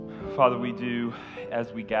Father, we do,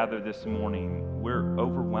 as we gather this morning, we're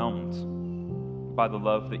overwhelmed by the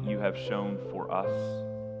love that you have shown for us.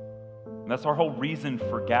 And that's our whole reason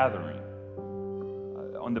for gathering,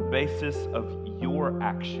 on the basis of your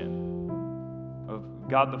action. Of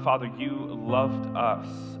God the Father, you loved us,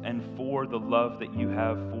 and for the love that you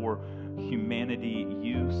have for humanity,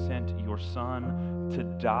 you sent your Son to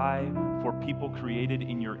die for people created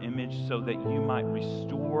in your image so that you might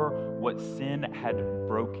restore what sin had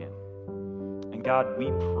broken. And God, we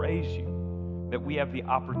praise you that we have the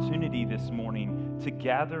opportunity this morning to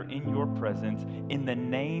gather in your presence in the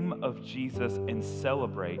name of Jesus and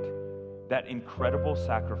celebrate that incredible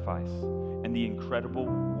sacrifice and the incredible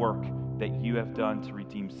work that you have done to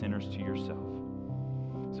redeem sinners to yourself.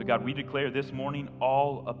 So God, we declare this morning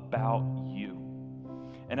all about you.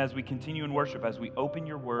 And as we continue in worship, as we open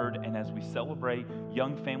your word, and as we celebrate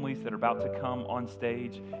young families that are about to come on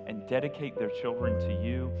stage and dedicate their children to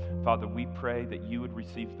you, Father, we pray that you would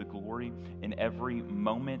receive the glory in every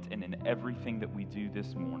moment and in everything that we do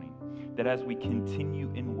this morning. That as we continue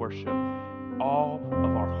in worship, all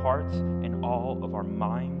of our hearts and all of our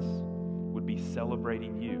minds would be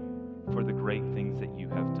celebrating you for the great things that you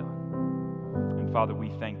have done. And Father, we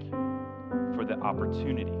thank you for the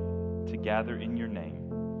opportunity to gather in your name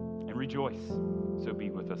and rejoice. So be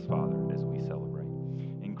with us, Father, as we celebrate.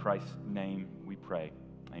 In Christ's name we pray.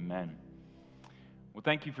 Amen. Well,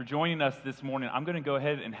 thank you for joining us this morning. I'm going to go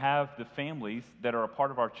ahead and have the families that are a part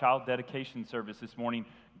of our child dedication service this morning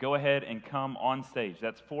go ahead and come on stage.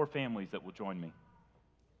 That's 4 families that will join me.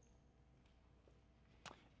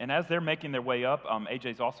 And as they're making their way up,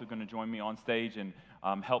 AJ's also going to join me on stage and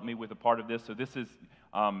help me with a part of this. So this is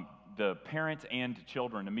the parents and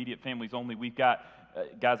children, immediate families only. We've got,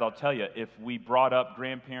 guys, I'll tell you, if we brought up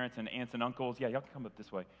grandparents and aunts and uncles, yeah, y'all can come up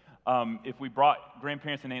this way. If we brought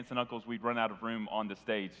grandparents and aunts and uncles, we'd run out of room on the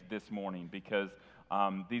stage this morning because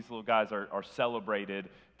these little guys are celebrated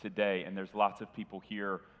today, and there's lots of people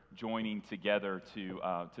here joining together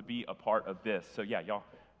to be a part of this. So yeah,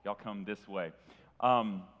 y'all come this way.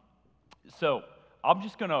 So I'm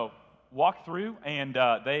just going to walk through, and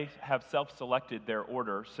they have self-selected their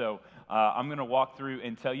order. So I'm going to walk through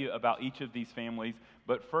and tell you about each of these families.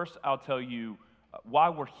 But first, I'll tell you why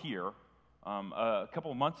we're here. A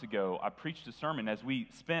couple of months ago, I preached a sermon as we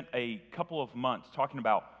spent a couple of months talking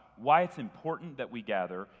about why it's important that we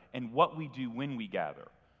gather and what we do when we gather.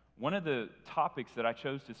 One of the topics that I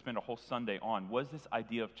chose to spend a whole Sunday on was this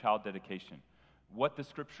idea of child dedication. What the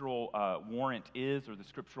scriptural warrant is, or the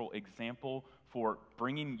scriptural example for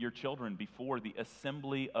bringing your children before the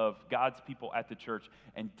assembly of God's people at the church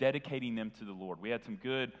and dedicating them to the Lord. We had some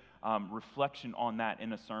good reflection on that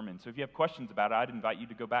in a sermon. So if you have questions about it, I'd invite you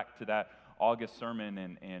to go back to that August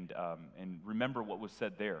sermon and remember what was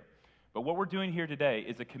said there. But what we're doing here today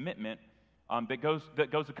is a commitment that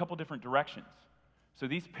goes a couple different directions. So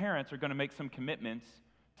these parents are going to make some commitments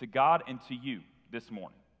to God and to you this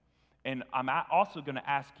morning. And I'm also going to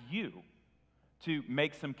ask you to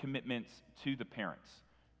make some commitments to the parents,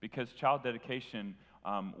 because child dedication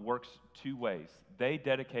works 2 ways. They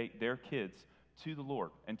dedicate their kids to the Lord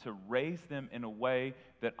and to raise them in a way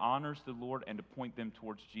that honors the Lord and to point them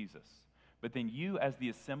towards Jesus. But then you, as the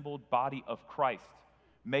assembled body of Christ,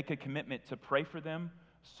 make a commitment to pray for them,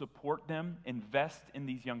 support them, invest in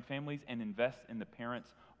these young families, and invest in the parents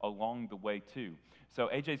along the way too. So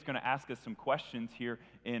AJ's going to ask us some questions here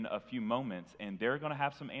in a few moments, and they're going to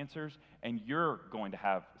have some answers, and you're going to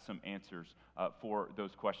have some answers for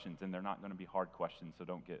those questions, and they're not going to be hard questions, so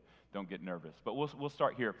don't get nervous. But we'll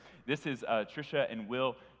start here. This is Trisha and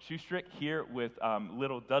Will Schustrick here with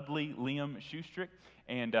little Dudley Liam Schustrick,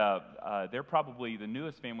 and they're probably the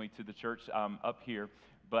newest family to the church up here.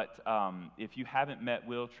 But if you haven't met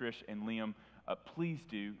Will, Trish, and Liam, please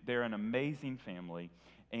do. They're an amazing family.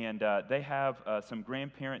 And they have some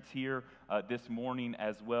grandparents here this morning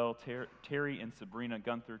as well. Terry and Sabrina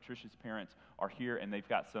Gunther, Trish's parents, are here, and they've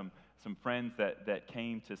got some friends that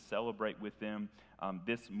came to celebrate with them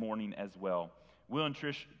this morning as well. Will and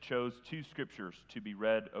Trish chose 2 scriptures to be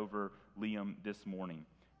read over Liam this morning.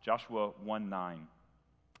 Joshua 1:9.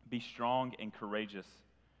 Be strong and courageous.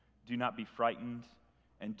 Do not be frightened,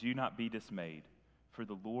 and do not be dismayed, for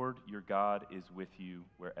the Lord your God is with you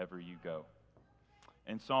wherever you go.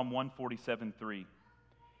 And Psalm 147:3,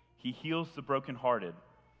 he heals the brokenhearted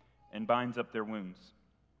and binds up their wounds.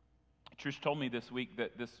 Trish told me this week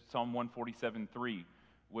that this Psalm 147:3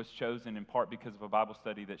 was chosen in part because of a Bible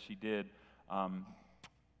study that she did.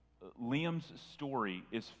 Liam's story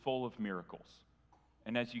is full of miracles.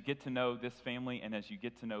 And as you get to know this family and as you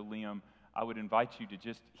get to know Liam, I would invite you to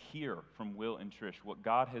just hear from Will and Trish what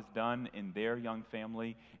God has done in their young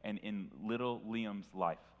family and in little Liam's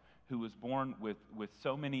life, who was born with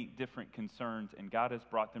so many different concerns, and God has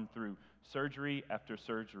brought them through surgery after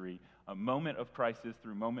surgery, a moment of crisis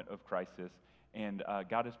through moment of crisis, and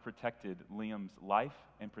God has protected Liam's life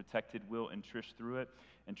and protected Will and Trish through it.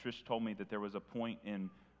 And Trish told me that there was a point in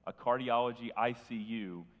a cardiology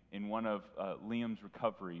ICU in one of Liam's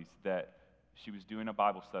recoveries that she was doing a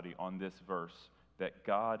Bible study on this verse, that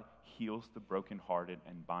God heals the brokenhearted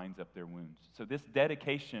and binds up their wounds. So this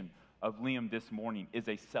dedication of Liam this morning is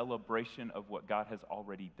a celebration of what God has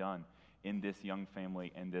already done in this young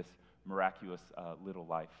family and this miraculous little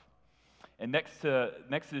life. And next to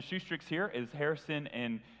the Shoestricks here is Harrison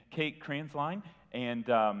and Kate Kransline, and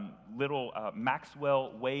little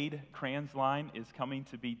Maxwell Wade Kransline is coming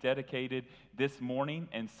to be dedicated this morning.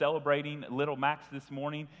 And celebrating little Max this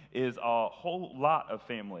morning is a whole lot of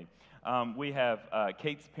family. We have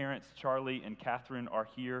Kate's parents, Charlie and Catherine, are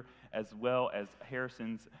here, as well as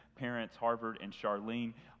Harrison's parents, Harvard and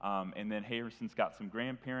Charlene. And then Harrison's got some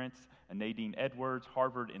grandparents, Nadine Edwards,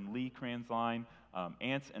 Harvard and Lee Kransline,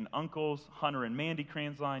 aunts and uncles, Hunter and Mandy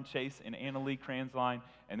Kransline, Chase and Annalie Kransline,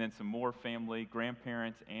 and then some more family,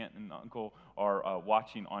 grandparents, aunt and uncle are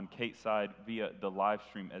watching on Kate's side via the live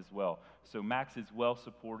stream as well. So Max is well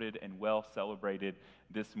supported and well celebrated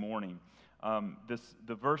this morning.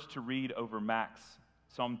 The verse to read over Max,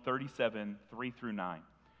 Psalm 37, 3 through 9.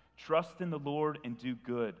 Trust in the Lord and do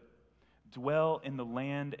good. Dwell in the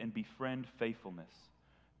land and befriend faithfulness.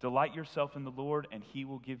 Delight yourself in the Lord, and he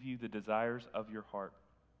will give you the desires of your heart.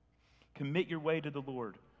 Commit your way to the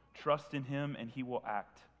Lord. Trust in him, and he will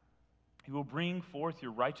act. He will bring forth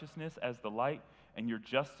your righteousness as the light and your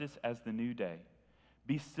justice as the new day.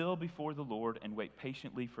 Be still before the Lord and wait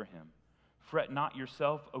patiently for him. Fret not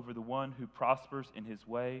yourself over the one who prospers in his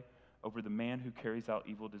way, over the man who carries out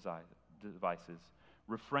evil devices.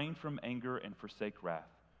 Refrain from anger and forsake wrath.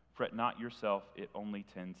 Fret not yourself, it only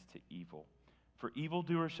tends to evil. For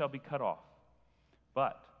evildoers shall be cut off,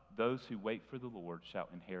 but those who wait for the Lord shall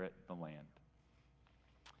inherit the land.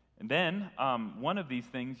 And then, one of these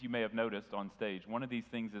things you may have noticed on stage, one of these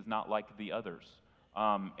things is not like the others.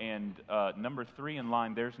 Number 3 in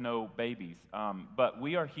line, there's no babies. But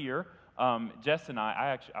we are here, Jess and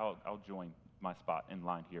I'll join my spot in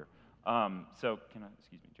line here. Excuse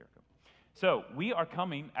me, Jericho. So we are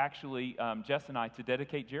coming, actually, Jess and I, to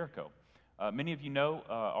dedicate Jericho. Many of you know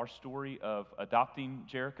our story of adopting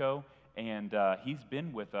Jericho, and he's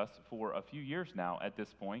been with us for a few years now at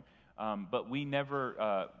this point, but we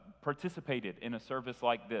never participated in a service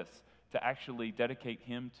like this to actually dedicate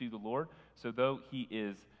him to the Lord. So though he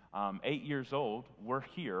is 8 years old, we're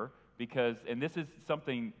here because, and this is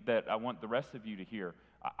something that I want the rest of you to hear,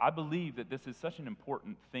 I believe that this is such an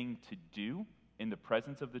important thing to do in the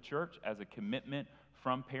presence of the church as a commitment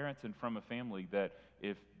from parents and from a family, that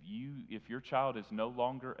if your child is no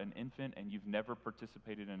longer an infant and you've never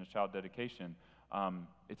participated in a child dedication,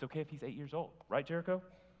 it's okay if he's 8 years old. Right, Jericho?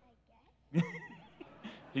 I guess.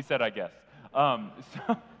 He said, I guess.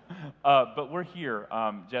 But we're here,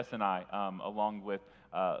 Jess and I, along with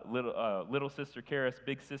little sister Karis,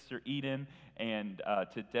 big sister Eden, and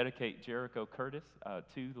to dedicate Jericho Curtis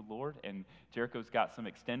to the Lord. And Jericho's got some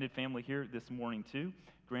extended family here this morning too.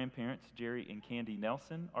 Grandparents Jerry and Candy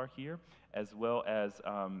Nelson are here, as well as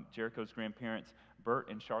Jericho's grandparents Bert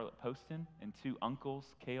and Charlotte Poston, and 2 uncles,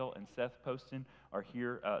 Cale and Seth Poston, are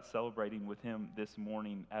here celebrating with him this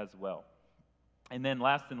morning as well. And then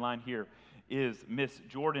last in line here is Miss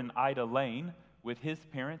Jordan Ida Lane with his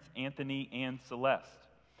parents, Anthony and Celeste.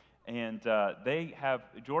 And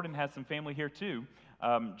Jordan has some family here too.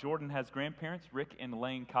 Jordan has grandparents, Rick and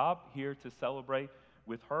Elaine Cobb, here to celebrate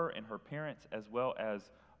with her and her parents, as well as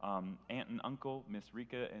aunt and uncle, Miss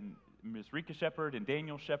Rika Shepherd and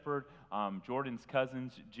Daniel Shepherd, Jordan's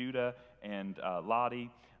cousins, Judah and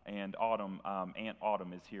Lottie, and Autumn, Aunt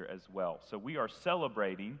Autumn is here as well. So we are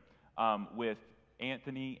celebrating with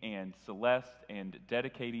Anthony and Celeste and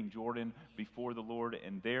dedicating Jordan before the Lord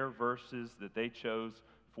and their verses that they chose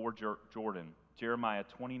for Jordan. Jeremiah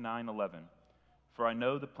 29:11. For I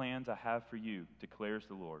know the plans I have for you, declares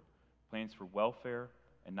the Lord, plans for welfare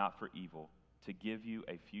and not for evil, to give you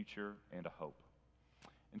a future and a hope.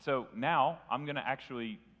 And so now I'm going to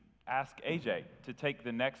actually ask AJ to take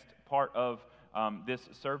the next part of this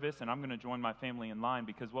service, and I'm going to join my family in line,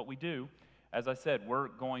 because what we do, as I said,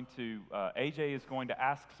 AJ is going to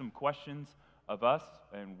ask some questions of us,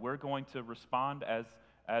 and we're going to respond as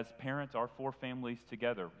parents, our 4 families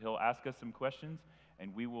together. He'll ask us some questions,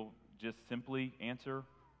 and we will just simply answer,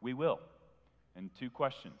 we will, and 2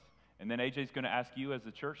 questions. And then AJ's going to ask you as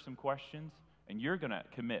a church some questions, and you're going to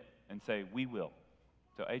commit and say, we will.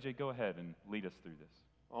 So AJ, go ahead and lead us through this.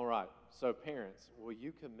 All right. So parents, will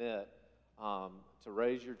you commit to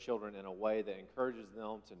raise your children in a way that encourages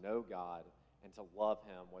them to know God and to love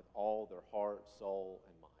Him with all their heart, soul,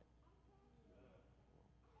 and mind?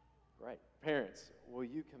 Great. Parents, will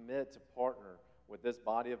you commit to partner with this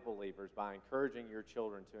body of believers by encouraging your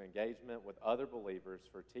children to engagement with other believers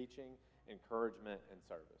for teaching, encouragement, and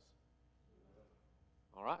service?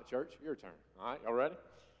 All right, church, your turn. All right, y'all ready?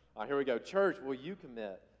 All right, here we go. Church, will you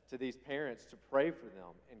commit to these parents to pray for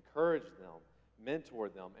them, encourage them, mentor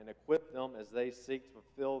them, and equip them as they seek to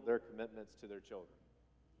fulfill their commitments to their children?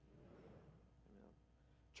 Amen.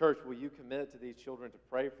 Church, will you commit to these children to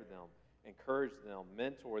pray for them, encourage them,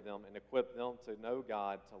 mentor them, and equip them to know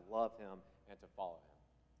God, to love Him, and to follow Him?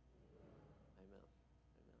 Amen.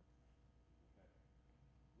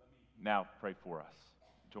 Amen. Now pray for us.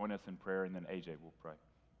 Join us in prayer, and then AJ will pray.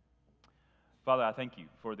 Father, I thank you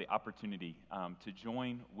for the opportunity to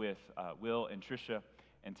join with Will and Tricia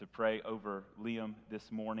and to pray over Liam this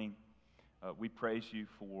morning. We praise you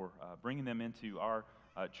for bringing them into our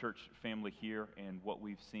church family here and what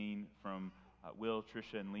we've seen from Will,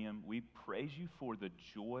 Tricia, and Liam. We praise you for the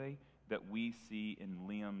joy that we see in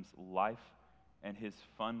Liam's life and his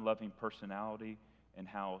fun-loving personality and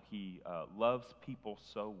how he loves people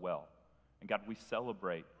so well. And God, we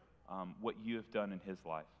celebrate what you have done in his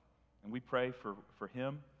life. And we pray for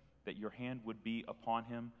him, that your hand would be upon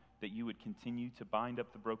him, that you would continue to bind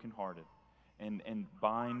up the brokenhearted and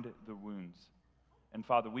bind the wounds. And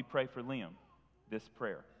Father, we pray for Liam, this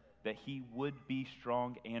prayer, that he would be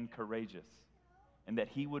strong and courageous, and that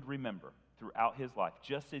he would remember throughout his life,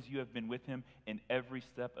 just as you have been with him in every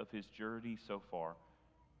step of his journey so far,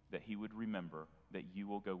 that he would remember that you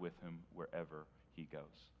will go with him wherever he goes.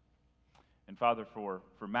 And Father, for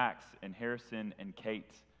Max and Harrison and Kate,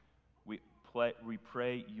 we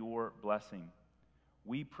pray your blessing.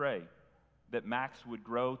 We pray that Max would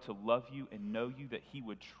grow to love you and know you, that he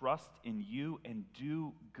would trust in you and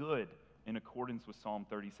do good in accordance with Psalm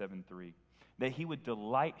 37:3. That he would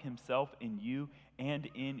delight himself in you and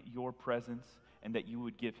in your presence, and that you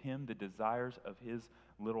would give him the desires of his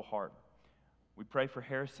little heart. We pray for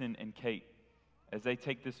Harrison and Kate as they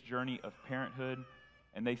take this journey of parenthood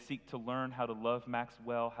and they seek to learn how to love Max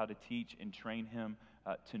well, how to teach and train him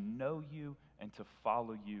to know you and to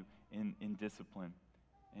follow you in discipline.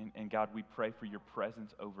 And God, we pray for your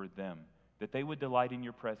presence over them, that they would delight in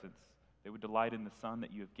your presence. They would delight in the Son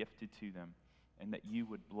that you have gifted to them, and that you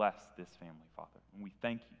would bless this family, Father. And we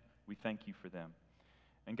thank you. We thank you for them.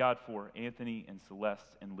 And God, for Anthony and Celeste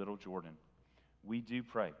and little Jordan, we do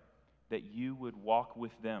pray that you would walk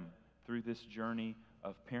with them through this journey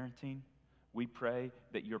of parenting. We pray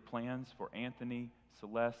that your plans for Anthony,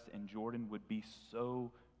 Celeste, and Jordan would be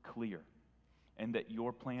so clear, and that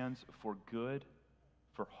your plans for good,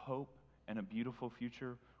 for hope, and a beautiful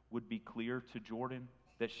future would be clear to Jordan,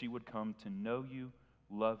 that she would come to know you,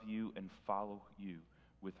 love you, and follow you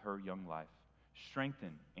with her young life.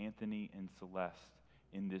 Strengthen Anthony and Celeste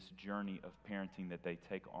in this journey of parenting that they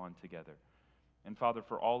take on together. And Father,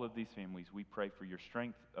 for all of these families, we pray for your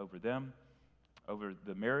strength over them, over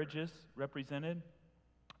the marriages represented,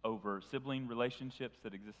 over sibling relationships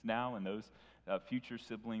that exist now and those future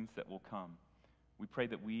siblings that will come. We pray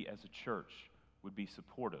that we as a church would be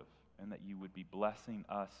supportive and that you would be blessing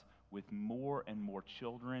us with more and more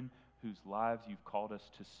children whose lives you've called us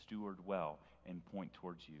to steward well and point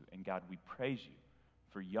towards you. And God, we praise you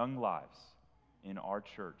for young lives in our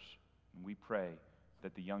church. And we pray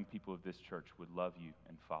that the young people of this church would love you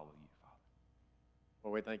and follow you, Father.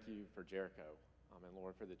 Lord, we thank you for Jericho, and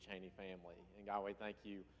Lord, for the Cheney family. And God, we thank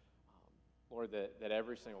you, Lord, that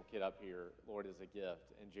every single kid up here, Lord, is a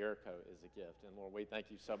gift, and Jericho is a gift. And Lord, we thank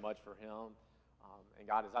you so much for him. And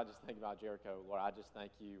God, as I just think about Jericho, Lord, I just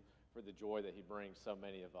thank you for the joy that he brings so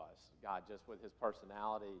many of us. God, just with his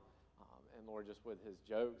personality, and Lord, just with his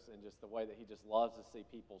jokes, and just the way that he just loves to see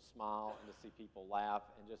people smile and to see people laugh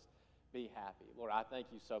and just be happy. Lord, I thank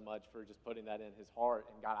you so much for just putting that in his heart.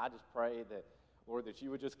 And God, I just pray that, Lord, that you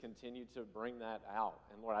would just continue to bring that out.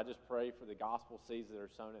 And Lord, I just pray for the gospel seeds that are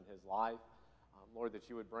sown in his life. Lord, that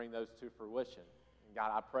you would bring those to fruition. And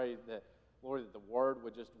God, I pray that, Lord, that the word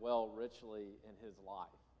would just dwell richly in his life.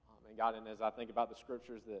 And God, and as I think about the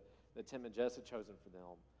scriptures that Tim and Jess had chosen for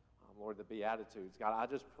them, Lord, the Beatitudes, God, I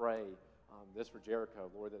just pray this for Jericho,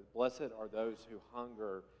 Lord, that blessed are those who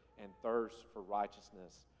hunger and thirst for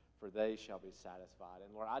righteousness, for they shall be satisfied.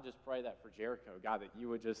 And Lord, I just pray that for Jericho, God, that you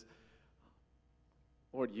would just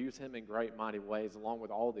Lord, use him in great, mighty ways along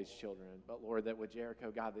with all these children. But Lord, that with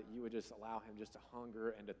Jericho, God, that you would just allow him just to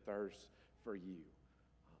hunger and to thirst for you.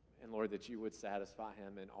 And Lord, that you would satisfy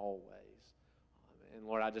him in all ways. And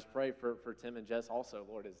Lord, I just pray for Tim and Jess also,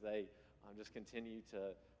 Lord, as they just continue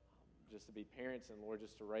to just to be parents and, Lord,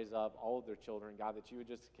 just to raise up all of their children, God, that you would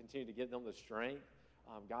just continue to give them the strength,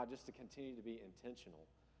 God, just to continue to be intentional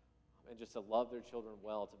and just to love their children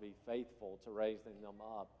well, to be faithful, to raising them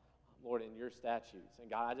up, Lord, in your statutes. And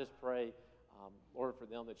God, I just pray, Lord, for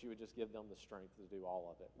them that you would just give them the strength to do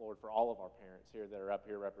all of it. Lord, for all of our parents here that are up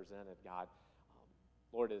here represented, God,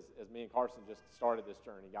 Lord, as me and Carson just started this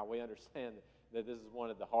journey, God, we understand that this is one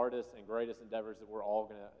of the hardest and greatest endeavors that we're all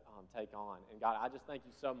going to take on. And God, I just thank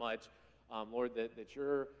you so much, Lord, that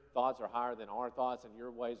your thoughts are higher than our thoughts and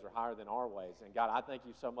your ways are higher than our ways. And God, I thank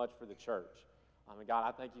you so much for the church. And God,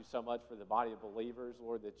 I thank you so much for the body of believers,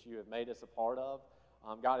 Lord, that you have made us a part of.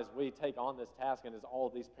 God, as we take on this task and as all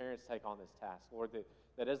of these parents take on this task, Lord,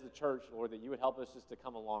 that as the church, Lord, that you would help us just to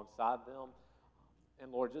come alongside them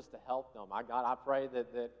and, Lord, just to help them. God, I pray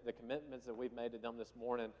that the commitments that we've made to them this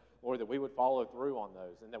morning, Lord, that we would follow through on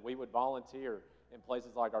those and that we would volunteer in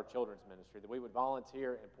places like our children's ministry, that we would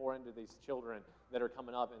volunteer and pour into these children that are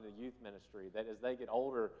coming up in the youth ministry, that as they get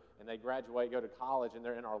older and they graduate, go to college, and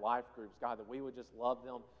they're in our life groups, God, that we would just love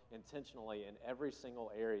them intentionally in every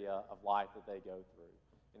single area of life that they go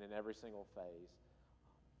through and in every single phase.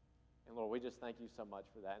 And Lord, we just thank you so much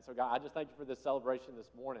for that. And so, God, I just thank you for this celebration this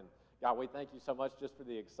morning. God, we thank you so much just for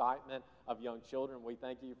the excitement of young children. We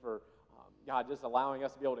thank you for God, just allowing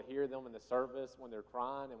us to be able to hear them in the service when they're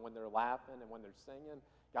crying and when they're laughing and when they're singing.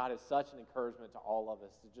 God, it's such an encouragement to all of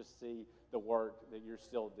us to just see the work that you're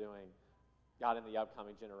still doing, God, in the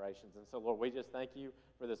upcoming generations. And so, Lord, we just thank you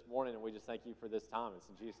for this morning, and we just thank you for this time. It's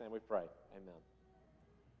in Jesus' name we pray. Amen.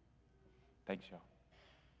 Thanks, y'all.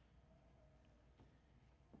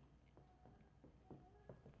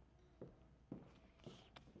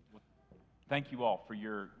 Thank you all for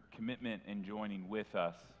your commitment and joining with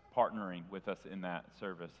us, partnering with us in that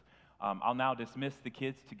service. I'll now dismiss the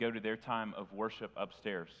kids to go to their time of worship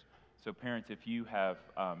upstairs. So parents, if you have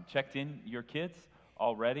checked in your kids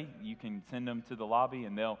already, you can send them to the lobby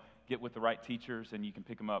and they'll get with the right teachers and you can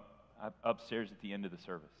pick them up upstairs at the end of the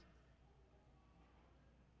service.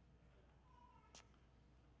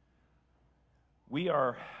 We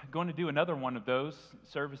are going to do another one of those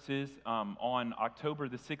services on October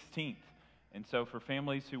the 16th. And so for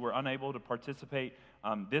families who were unable to participate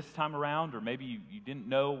this time around, or maybe you didn't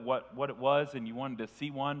know what it was and you wanted to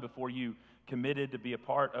see one before you committed to be a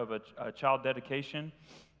part of a child dedication,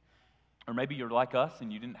 or maybe you're like us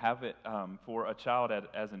and you didn't have it for a child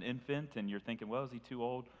as an infant and you're thinking, well, is he too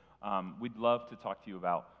old? We'd love to talk to you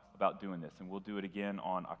about doing this, and we'll do it again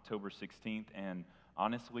on October 16th. And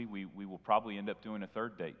honestly, we will probably end up doing a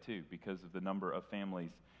third date too, because of the number of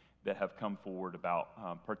families that have come forward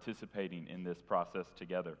about participating in this process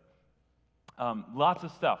together. Lots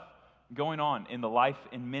of stuff going on in the life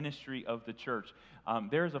and ministry of the church.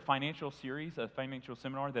 There's a financial series, a financial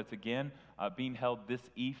seminar that's again being held this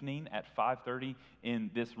evening at 5:30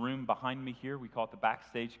 in this room behind me here. We call it the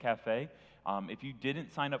Backstage Cafe. If you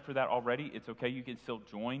didn't sign up for that already, it's okay. You can still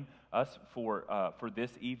join us for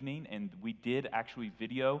this evening. And we did actually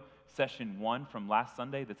video session 1 from last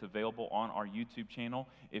Sunday that's available on our YouTube channel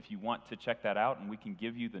if you want to check that out. And we can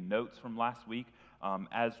give you the notes from last week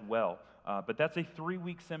as well. But that's a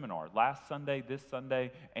 3-week seminar, last Sunday, this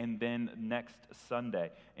Sunday, and then next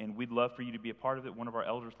Sunday. And we'd love for you to be a part of it. One of our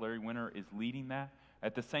elders, Larry Winter, is leading that.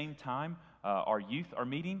 At the same time, our youth are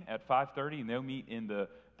meeting at 5:30, and they'll meet in the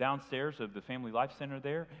downstairs of the Family Life Center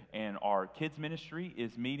there. And our kids ministry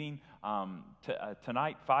is meeting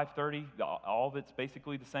tonight, 5:30. All of it's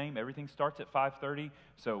basically the same. Everything starts at 5:30.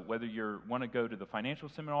 So whether you want to go to the financial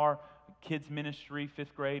seminar, kids ministry,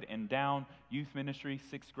 5th grade and down, youth ministry,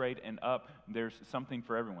 6th grade and up, there's something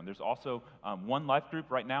for everyone. There's also one life group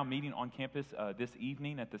right now meeting on campus this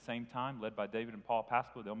evening at the same time, led by David and Paul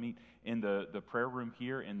Pasco. They'll meet in the prayer room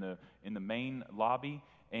here in the main lobby.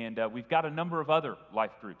 And we've got a number of other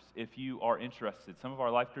life groups if you are interested. Some of our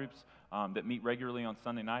life groups that meet regularly on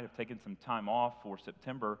Sunday night have taken some time off for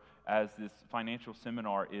September as this financial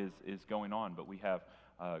seminar is going on. But we have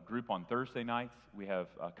a group on Thursday nights. We have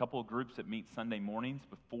a couple of groups that meet Sunday mornings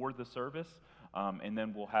before the service. And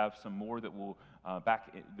then we'll have some more that will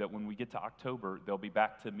that when we get to October, they'll be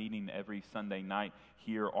back to meeting every Sunday night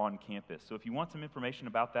here on campus. So if you want some information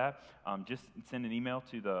about that, just send an email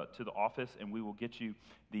to the office, and we will get you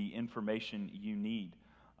the information you need.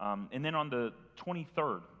 And then on the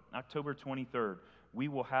 23rd, October 23rd, we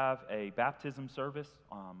will have a baptism service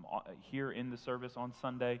here in the service on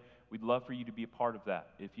Sunday. We'd love for you to be a part of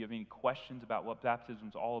that. If you have any questions about what baptism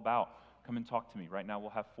is all about, come and talk to me. Right now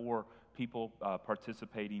we'll have 4 people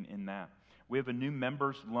participating in that. We have a new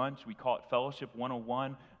members lunch. We call it Fellowship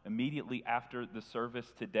 101, immediately after the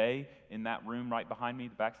service today in that room right behind me,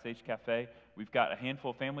 the Backstage Cafe. We've got a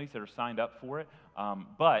handful of families that are signed up for it.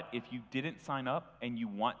 But if you didn't sign up and you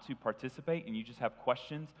want to participate and you just have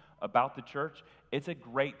questions about the church, it's a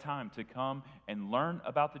great time to come and learn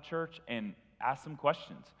about the church and ask some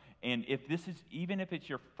questions. And even if it's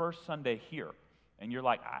your first Sunday here, and you're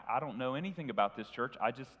like, I don't know anything about this church,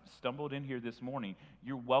 I just stumbled in here this morning,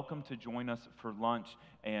 you're welcome to join us for lunch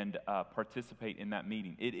and participate in that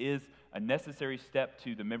meeting. It is a necessary step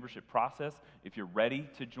to the membership process if you're ready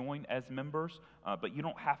to join as members, but you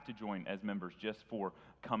don't have to join as members just for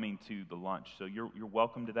coming to the lunch. So you're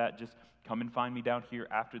welcome to that. Just come and find me down here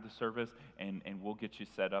after the service, and we'll get you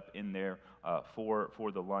set up in there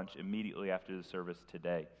for the lunch immediately after the service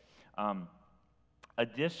today.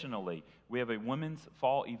 Additionally, we have a women's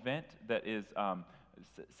fall event that is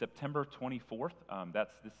September 24th.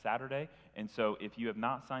 That's this Saturday. And so if you have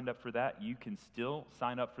not signed up for that, you can still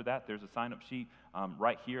sign up for that. There's a sign-up sheet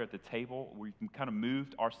right here at the table. We've kind of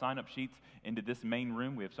moved our sign-up sheets into this main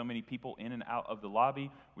room. We have so many people in and out of the lobby.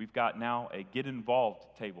 We've got now a Get Involved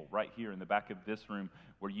table right here in the back of this room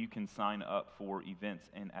where you can sign up for events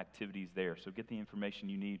and activities there. So get the information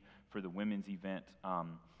you need for the women's event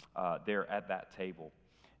there at that table.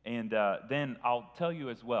 And then I'll tell you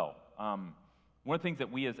as well, one of the things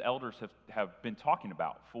that we as elders have been talking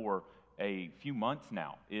about for a few months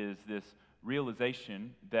now is this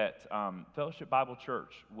realization that Fellowship Bible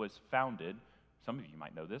Church was founded, some of you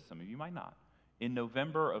might know this, some of you might not, in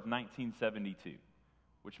November of 1972,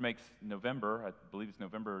 which makes November, I believe it's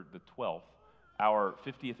November the 12th, our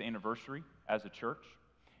 50th anniversary as a church.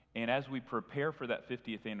 And as we prepare for that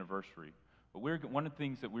 50th anniversary, one of the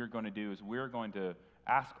things that we're going to do is we're going to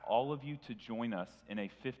ask all of you to join us in a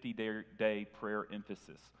 50-day prayer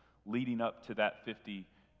emphasis leading up to that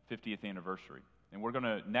 50th anniversary. And we're going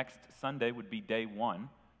to, next Sunday would be day 1,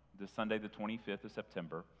 the Sunday the 25th of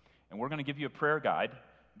September, and we're going to give you a prayer guide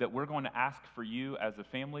that we're going to ask for you as a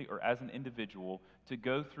family or as an individual to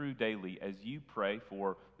go through daily as you pray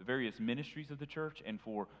for the various ministries of the church and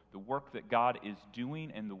for the work that God is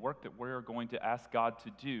doing and the work that we're going to ask God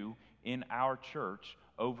to do in our church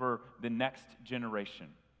over the next generation.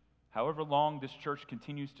 However long this church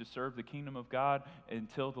continues to serve the kingdom of God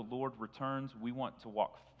until the Lord returns, we want to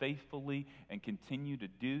walk faithfully and continue to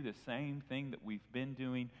do the same thing that we've been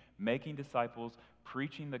doing, making disciples,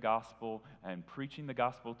 preaching the gospel, and preaching the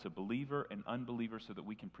gospel to believer and unbeliever so that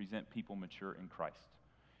we can present people mature in Christ.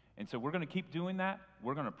 And so we're going to keep doing that.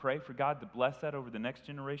 We're going to pray for God to bless that over the next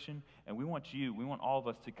generation. And we want all of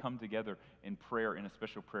us to come together in prayer in a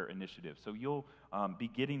special prayer initiative. So you'll be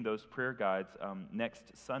getting those prayer guides next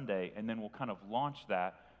Sunday, and then we'll kind of launch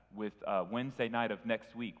that with Wednesday night of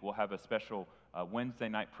next week. We'll have a special Wednesday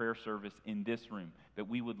night prayer service in this room that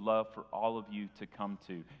we would love for all of you to come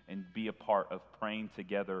to and be a part of praying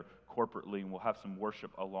together corporately, and we'll have some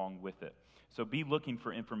worship along with it. So be looking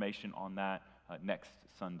for information on that next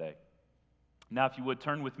Sunday. Now, if you would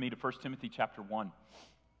turn with me to 1 Timothy chapter 1.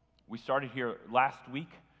 We started here last week.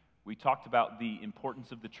 We talked about the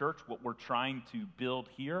importance of the church, what we're trying to build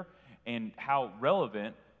here, and how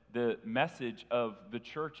relevant the message of the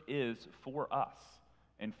church is for us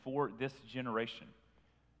and for this generation.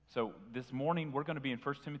 So this morning, we're going to be in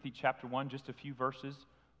 1 Timothy chapter 1, just a few verses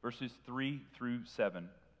 3 through 7.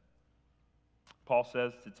 Paul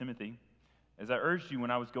says to Timothy, "As I urged you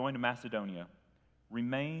when I was going to Macedonia,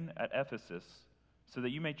 remain at Ephesus, so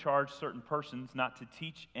that you may charge certain persons not to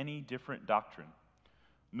teach any different doctrine,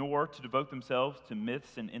 nor to devote themselves to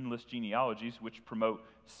myths and endless genealogies which promote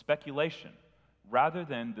speculation, rather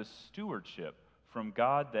than the stewardship from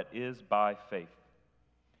God that is by faith.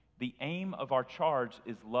 The aim of our charge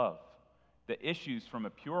is love, that issues from a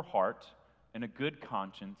pure heart and a good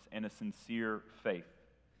conscience and a sincere faith.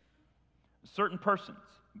 Certain persons,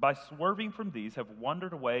 by swerving from these, have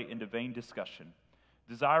wandered away into vain discussion,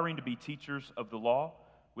 desiring to be teachers of the law,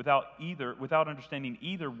 without understanding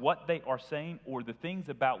either what they are saying or the things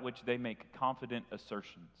about which they make confident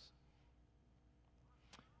assertions."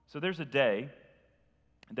 So there's a day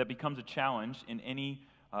that becomes a challenge in any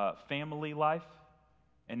family life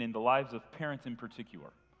and in the lives of parents in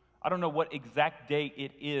particular. I don't know what exact day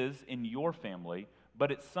it is in your family,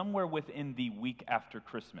 but it's somewhere within the week after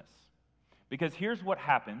Christmas. Because here's what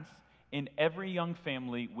happens in every young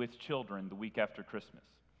family with children the week after Christmas.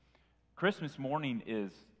 Christmas morning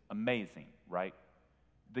is amazing, right?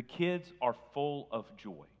 The kids are full of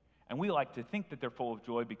joy. And we like to think that they're full of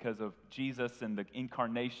joy because of Jesus and the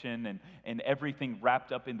incarnation and everything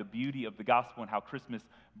wrapped up in the beauty of the gospel and how Christmas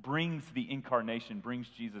brings the incarnation, brings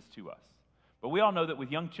Jesus to us. But we all know that with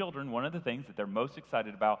young children, one of the things that they're most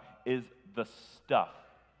excited about is the stuff.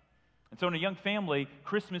 And so in a young family,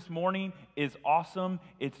 Christmas morning is awesome.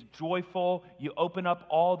 It's joyful. You open up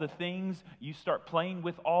all the things. You start playing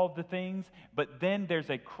with all the things. But then there's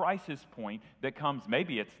a crisis point that comes.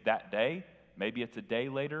 Maybe it's that day. Maybe it's a day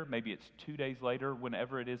later. Maybe it's 2 days later,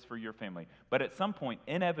 whenever it is for your family. But at some point,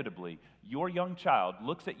 inevitably, your young child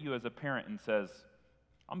looks at you as a parent and says,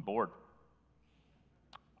 I'm bored.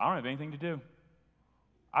 I don't have anything to do.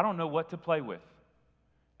 I don't know what to play with.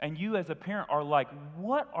 And you as a parent are like,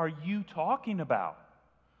 what are you talking about?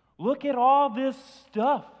 Look at all this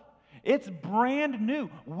stuff. It's brand new.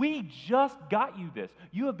 We just got you this.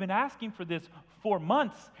 You have been asking for this for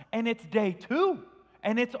months, and it's day 2,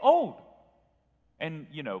 and it's old. And,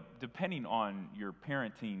 depending on your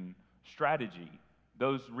parenting strategy,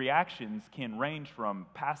 those reactions can range from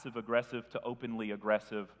passive-aggressive to openly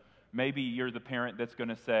aggressive. Maybe you're the parent that's going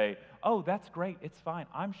to say, oh, that's great, it's fine.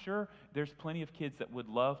 I'm sure there's plenty of kids that would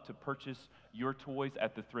love to purchase your toys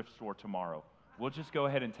at the thrift store tomorrow. We'll just go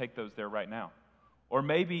ahead and take those there right now. Or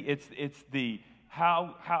maybe it's the,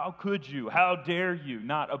 how could you, how dare you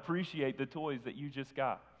not appreciate the toys that you just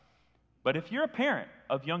got? But if you're a parent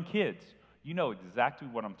of young kids, you know exactly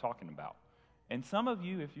what I'm talking about. And some of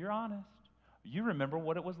you, if you're honest, you remember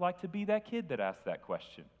what it was like to be that kid that asked that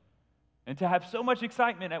question. And to have so much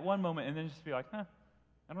excitement at one moment and then just be like, I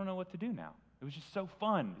don't know what to do now. It was just so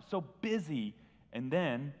fun, so busy, and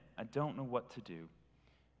then I don't know what to do.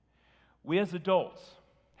 We as adults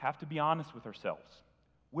have to be honest with ourselves.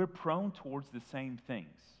 We're prone towards the same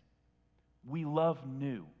things. We love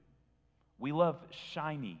new. We love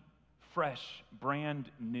shiny, fresh, brand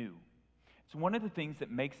new. It's one of the things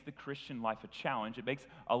that makes the Christian life a challenge. It makes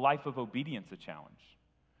a life of obedience a challenge.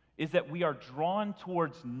 Is that we are drawn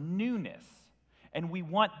towards newness, and we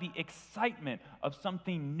want the excitement of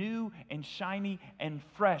something new and shiny and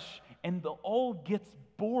fresh, and the old gets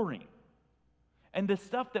boring. And the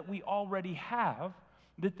stuff that we already have,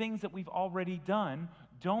 the things that we've already done,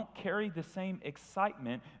 don't carry the same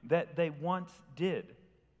excitement that they once did.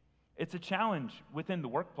 It's a challenge within the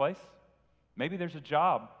workplace. Maybe there's a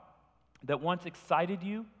job that once excited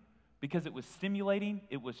you because it was stimulating,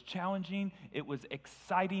 it was challenging, it was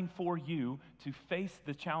exciting for you to face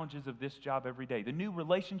the challenges of this job every day. The new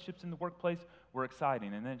relationships in the workplace were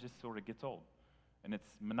exciting, and then it just sort of gets old, and it's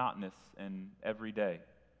monotonous and every day.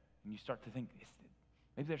 And you start to think,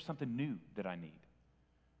 maybe there's something new that I need.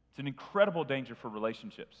 It's an incredible danger for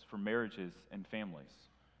relationships, for marriages and families.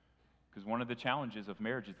 Because one of the challenges of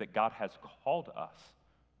marriage is that God has called us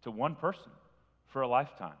to one person for a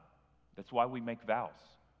lifetime. That's why we make vows,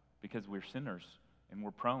 because we're sinners and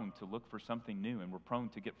we're prone to look for something new, and we're prone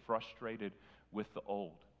to get frustrated with the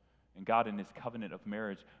old. And God, in His covenant of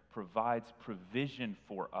marriage, provides provision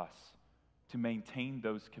for us to maintain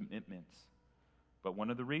those commitments. But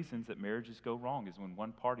one of the reasons that marriages go wrong is when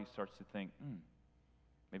one party starts to think,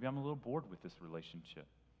 maybe I'm a little bored with this relationship.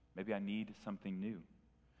 Maybe I need something new.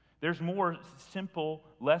 There's more simple,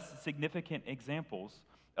 less significant examples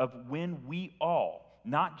of when we all,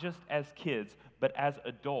 not just as kids, but as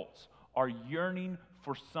adults, are yearning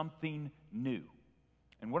for something new.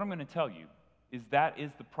 And what I'm going to tell you is that is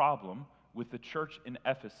the problem with the church in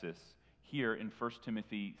Ephesus here in 1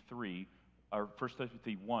 Timothy 3, or 1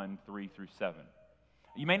 Timothy 1, 3 through 7.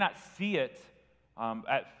 You may not see it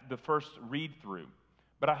at the first read through,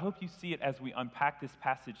 but I hope you see it as we unpack this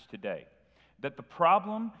passage today. That the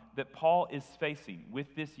problem that Paul is facing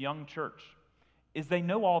with this young church is they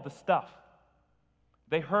know all the stuff.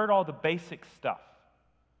 They heard all the basic stuff.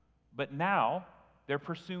 But now they're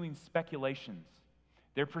pursuing speculations.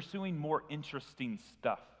 They're pursuing more interesting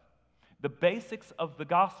stuff. The basics of the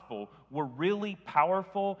gospel were really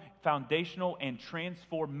powerful, foundational, and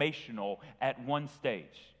transformational at one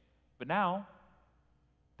stage. But now,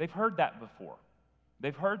 they've heard that before.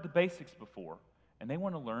 They've heard the basics before, and they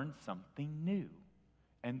want to learn something new.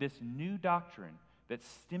 And this new doctrine that's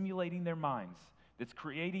stimulating their minds, that's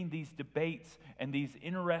creating these debates and these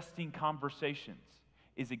interesting conversations,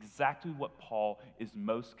 is exactly what Paul is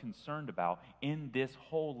most concerned about in this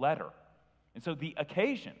whole letter. And so the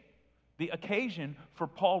occasion for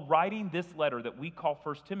Paul writing this letter that we call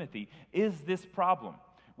 1 Timothy is this problem,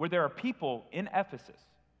 where there are people in Ephesus.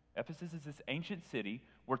 Ephesus is this ancient city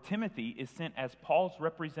where Timothy is sent as Paul's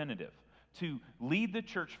representative to lead the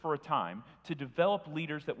church for a time, to develop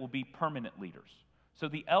leaders that will be permanent leaders. So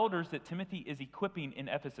the elders that Timothy is equipping in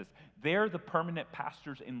Ephesus, they're the permanent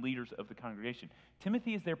pastors and leaders of the congregation.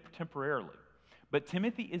 Timothy is there temporarily, but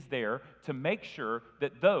Timothy is there to make sure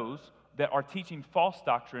that those that are teaching false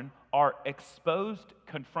doctrine are exposed,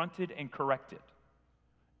 confronted, and corrected.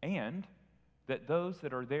 And that those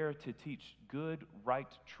that are there to teach good, right,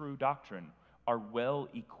 true doctrine are well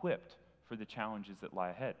equipped for the challenges that lie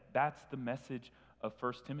ahead. That's the message of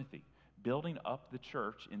 1 Timothy, building up the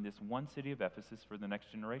church in this one city of Ephesus for the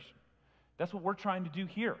next generation. That's what we're trying to do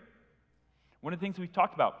here. One of the things we've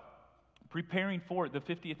talked about, preparing for the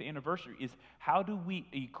 50th anniversary, is how do we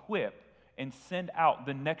equip and send out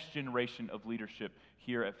the next generation of leadership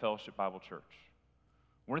here at Fellowship Bible Church?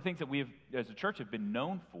 One of the things that we have, as a church, have been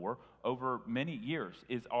known for over many years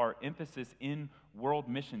is our emphasis in world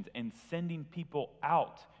missions and sending people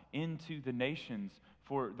out into the nations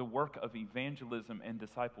for the work of evangelism and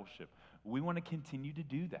discipleship. We want to continue to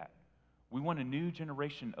do that. We want a new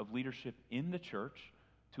generation of leadership in the church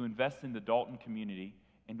to invest in the Dalton community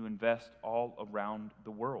and to invest all around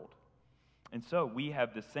the world. And so we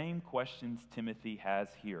have the same questions Timothy has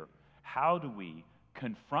here. How do we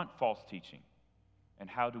confront false teaching? And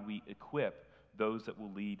how do we equip those that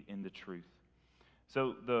will lead in the truth?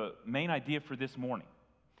 So the main idea for this morning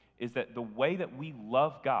is that the way that we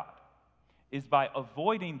love God is by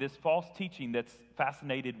avoiding this false teaching that's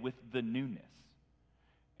fascinated with the newness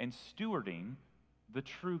and stewarding the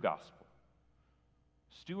true gospel.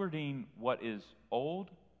 Stewarding what is old,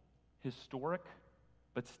 historic,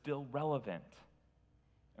 but still relevant.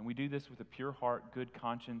 And we do this with a pure heart, good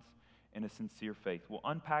conscience, and a sincere faith. We'll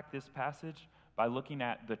unpack this passage by looking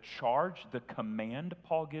at the charge, the command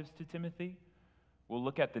Paul gives to Timothy. We'll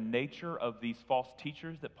look at the nature of these false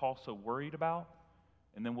teachers that Paul's so worried about.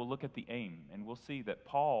 And then we'll look at the aim, and we'll see that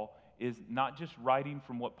Paul is not just writing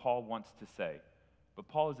from what Paul wants to say, but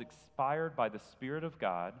Paul is inspired by the Spirit of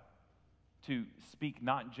God to speak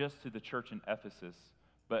not just to the church in Ephesus,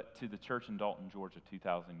 but to the church in Dalton, Georgia,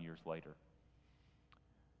 2,000 years later.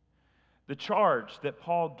 The charge that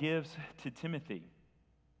Paul gives to Timothy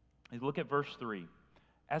is, look at verse 3.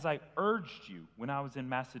 As I urged you when I was in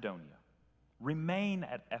Macedonia, remain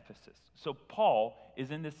at Ephesus. So Paul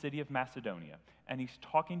is in the city of Macedonia, and he's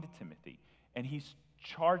talking to Timothy, and he's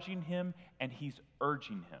charging him, and he's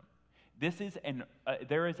urging him.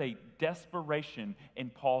 There is a desperation in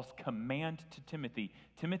Paul's command to Timothy.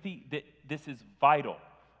 Timothy, this is vital.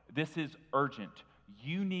 This is urgent.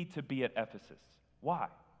 You need to be at Ephesus. Why?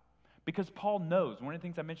 Because Paul knows, one of the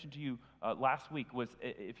things I mentioned to you last week was,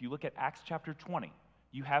 if you look at Acts chapter 20,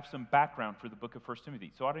 you have some background for the book of 1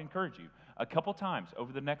 Timothy. So I'd encourage you, a couple times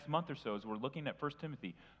over the next month or so, as we're looking at 1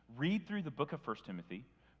 Timothy, read through the book of 1 Timothy,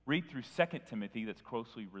 read through 2 Timothy that's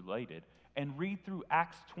closely related, and read through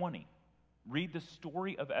Acts 20. Read the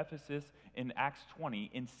story of Ephesus in Acts 20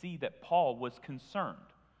 and see that Paul was concerned.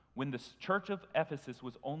 When the church of Ephesus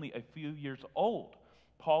was only a few years old,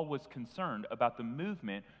 Paul was concerned about the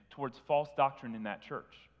movement towards false doctrine in that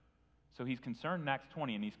church. So he's concerned in Acts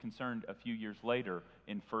 20, and he's concerned a few years later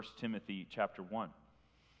in 1 Timothy chapter 1.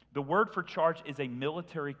 The word for charge is a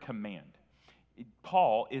military command.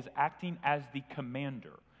 Paul is acting as the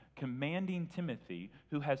commander, commanding Timothy,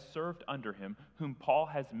 who has served under him, whom Paul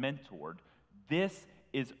has mentored. This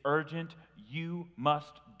is urgent. You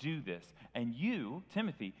must do this. And you,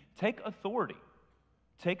 Timothy, take authority.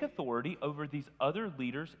 Take authority over these other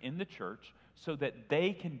leaders in the church so that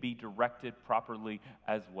they can be directed properly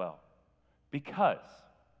as well. Because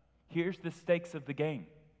here's the stakes of the game.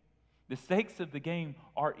 The stakes of the game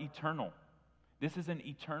are eternal. This is an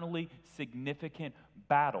eternally significant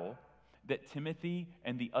battle that Timothy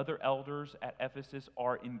and the other elders at Ephesus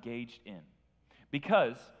are engaged in.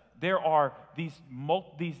 Because there are these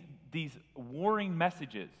warring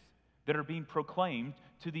messages that are being proclaimed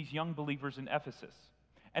to these young believers in Ephesus.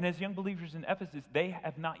 And as young believers in Ephesus, they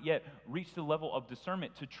have not yet reached the level of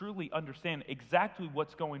discernment to truly understand exactly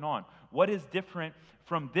what's going on. What is different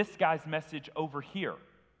from this guy's message over here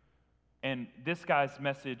and this guy's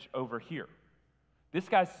message over here? This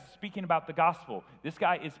guy's speaking about the gospel. This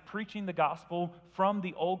guy is preaching the gospel from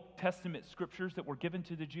the Old Testament scriptures that were given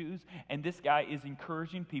to the Jews, and this guy is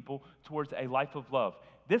encouraging people towards a life of love.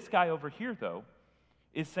 This guy over here, though,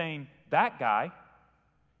 is saying that guy,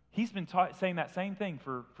 he's been saying that same thing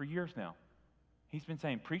for years now. He's been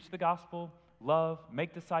saying, preach the gospel, love,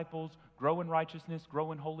 make disciples, grow in righteousness,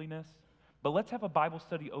 grow in holiness. But let's have a Bible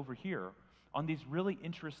study over here on these really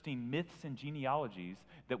interesting myths and genealogies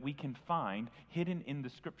that we can find hidden in the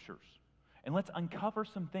scriptures. And let's uncover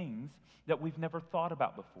some things that we've never thought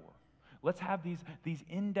about before. Let's have these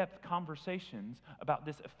in-depth conversations about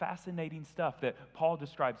this fascinating stuff that Paul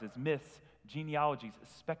describes as myths, genealogies,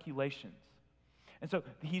 speculations. And so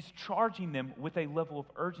he's charging them with a level of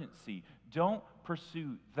urgency. Don't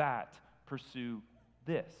pursue that, pursue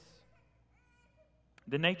this.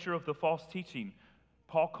 The nature of the false teaching,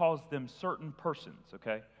 Paul calls them certain persons,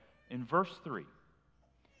 okay? In verse 3,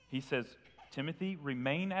 he says, Timothy,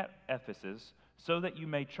 remain at Ephesus so that you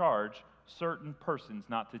may charge certain persons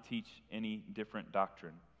not to teach any different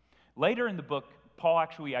doctrine. Later in the book, Paul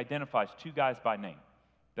actually identifies two guys by name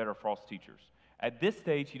that are false teachers. At this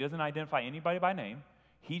stage, he doesn't identify anybody by name.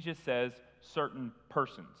 He just says certain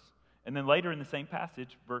persons. And then later in the same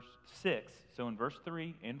passage, verse 6, so in verse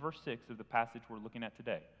 3 and verse 6 of the passage we're looking at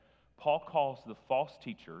today, Paul calls the false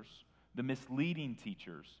teachers, the misleading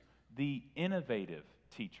teachers, the innovative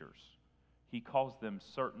teachers. He calls them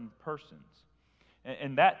certain persons.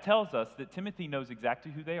 And that tells us that Timothy knows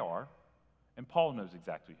exactly who they are, and Paul knows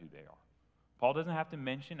exactly who they are. Paul doesn't have to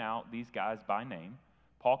mention out these guys by name.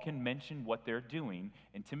 Paul can mention what they're doing,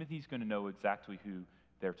 and Timothy's going to know exactly who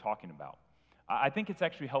they're talking about. I think it's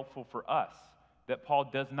actually helpful for us that Paul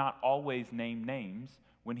does not always name names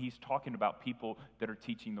when he's talking about people that are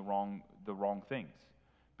teaching the wrong things.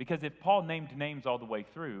 Because if Paul named names all the way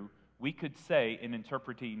through, we could say, in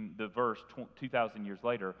interpreting the verse 2,000 years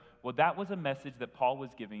later, well, that was a message that Paul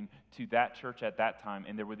was giving to that church at that time,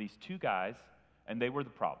 and there were these two guys, and they were the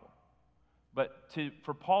problem. But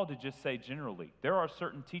for Paul to just say generally, there are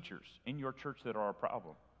certain teachers in your church that are a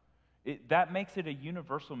problem, that makes it a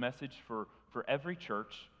universal message for every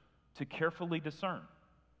church to carefully discern.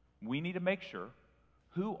 We need to make sure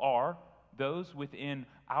who are those within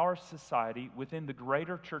our society, within the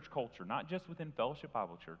greater church culture, not just within Fellowship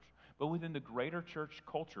Bible Church, but within the greater church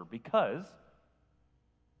culture, because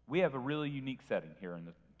we have a really unique setting here in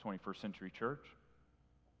the 21st century church.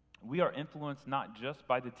 We are influenced not just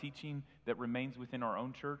by the teaching that remains within our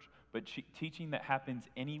own church, but teaching that happens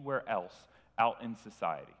anywhere else out in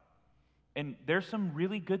society. And there's some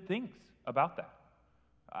really good things about that.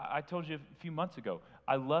 I told you a few months ago,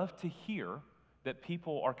 I love to hear that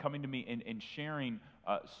people are coming to me and sharing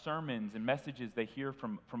sermons and messages they hear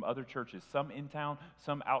from other churches, some in town,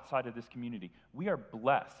 some outside of this community. We are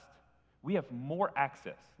blessed. We have more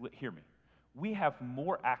access, hear me, we have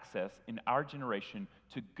more access in our generation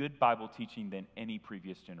to good Bible teaching than any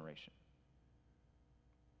previous generation.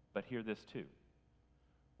 But hear this too.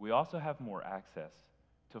 We also have more access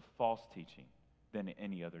to false teaching than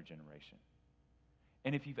any other generation.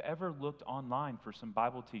 And if you've ever looked online for some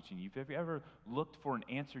Bible teaching, if you've ever looked for an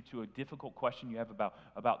answer to a difficult question you have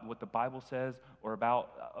about what the Bible says or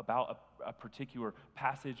about a particular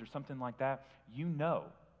passage or something like that, you know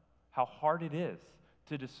how hard it is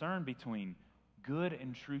to discern between good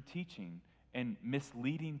and true teaching and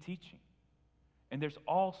misleading teaching. And there's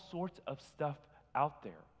all sorts of stuff out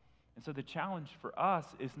there. And so the challenge for us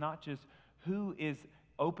is not just who is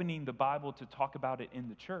opening the Bible to talk about it in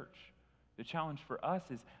the church. The challenge for us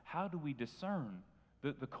is how do we discern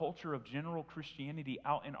the culture of general Christianity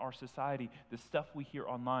out in our society, the stuff we hear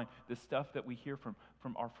online, the stuff that we hear from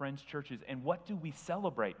our friends' churches, and what do we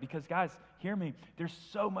celebrate? Because guys, hear me, there's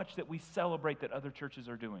so much that we celebrate that other churches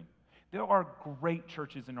are doing. There are great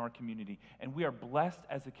churches in our community, and we are blessed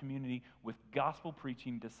as a community with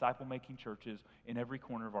gospel-preaching, disciple-making churches in every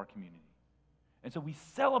corner of our community. And so we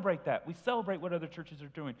celebrate that. We celebrate what other churches are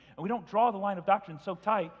doing. And we don't draw the line of doctrine so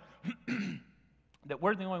tight that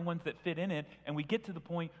we're the only ones that fit in it, and we get to the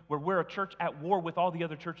point where we're a church at war with all the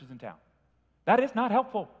other churches in town. That is not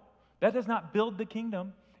helpful. That does not build the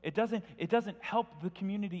kingdom. It doesn't help the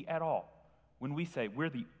community at all when we say we're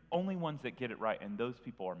the only ones that get it right, and those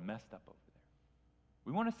people are messed up over there.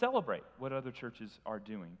 We want to celebrate what other churches are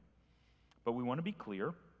doing, but we want to be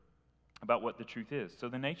clear about what the truth is. So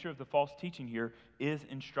the nature of the false teaching here is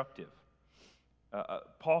instructive.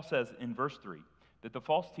 Paul says in verse 3 that the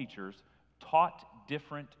false teachers taught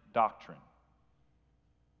different doctrine.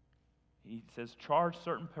 He says, charge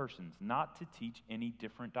certain persons not to teach any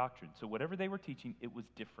different doctrine. So whatever they were teaching, it was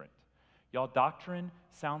different. Y'all, doctrine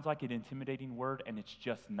sounds like an intimidating word, and it's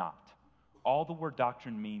just not. All the word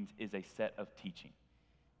doctrine means is a set of teaching.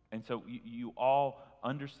 And so you all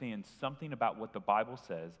understand something about what the Bible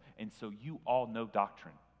says, and so you all know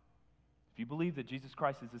doctrine. If you believe that Jesus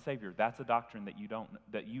Christ is the Savior, that's a doctrine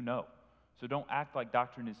that you know. So don't act like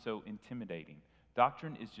doctrine is so intimidating.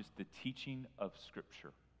 Doctrine is just the teaching of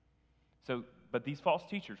Scripture. But these false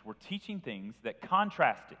teachers were teaching things that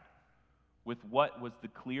contrasted with what was the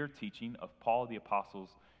clear teaching of Paul the Apostles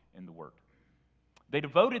in the Word. They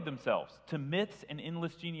devoted themselves to myths and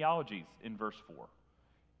endless genealogies in verse 4.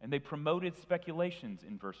 And they promoted speculations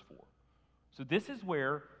in verse 4. So this is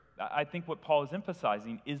where I think what Paul is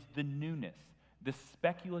emphasizing is the newness, the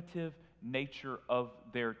speculative nature of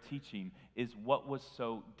their teaching is what was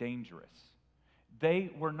so dangerous.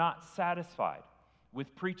 They were not satisfied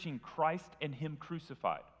with preaching Christ and Him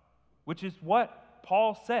crucified, which is what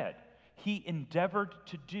Paul said he endeavored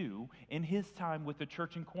to do in his time with the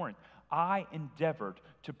church in Corinth. I endeavored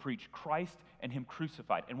to preach Christ and Him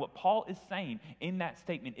crucified. And what Paul is saying in that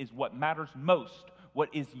statement is what matters most, what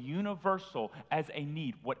is universal as a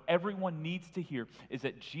need, what everyone needs to hear is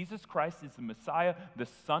that Jesus Christ is the Messiah, the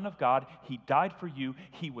Son of God. He died for you.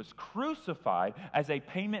 He was crucified as a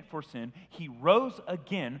payment for sin. He rose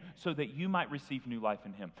again so that you might receive new life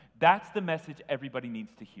in Him. That's the message everybody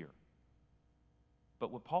needs to hear.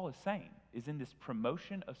 But what Paul is saying is in this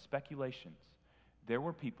promotion of speculations, there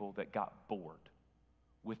were people that got bored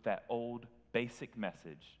with that old basic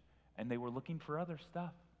message, and they were looking for other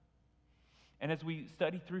stuff. And as we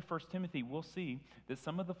study through 1 Timothy, we'll see that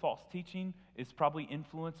some of the false teaching is probably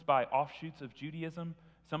influenced by offshoots of Judaism.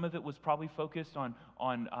 Some of it was probably focused on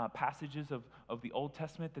passages of the Old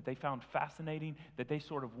Testament that they found fascinating, that they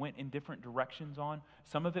sort of went in different directions on.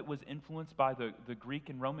 Some of it was influenced by the Greek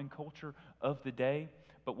and Roman culture of the day.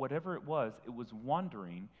 But whatever it was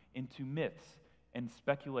wandering into myths and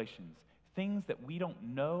speculations, things that we don't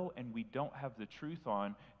know and we don't have the truth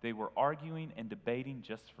on. They were arguing and debating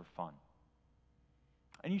just for fun.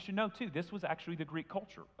 And you should know, too, this was actually the Greek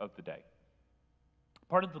culture of the day.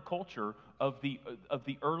 Part of the culture of the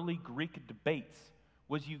early Greek debates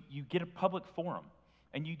was you get a public forum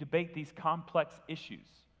and you debate these complex issues.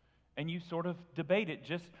 And you sort of debate it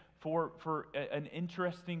just for an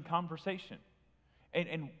interesting conversation.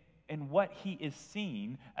 And what he is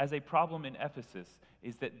seeing as a problem in Ephesus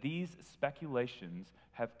is that these speculations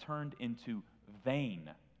have turned into vain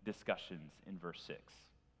discussions in verse 6.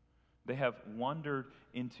 They have wandered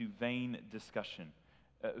into vain discussion.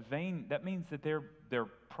 Vain, that means that they're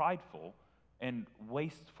prideful and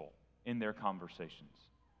wasteful in their conversations.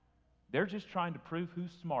 They're just trying to prove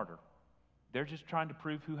who's smarter. They're just trying to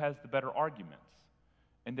prove who has the better arguments.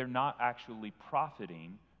 And they're not actually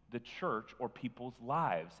profiting the church or people's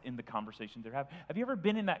lives in the conversations they're having. Have you ever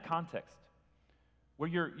been in that context where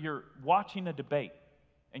you're watching a debate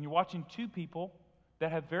and you're watching two people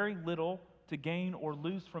that have very little to gain or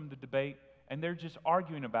lose from the debate, and they're just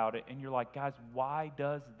arguing about it, and you're like, guys, why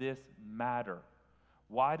does this matter?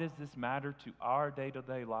 Why does this matter to our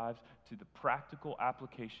day-to-day lives, to the practical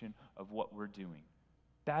application of what we're doing?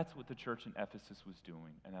 That's what the church in Ephesus was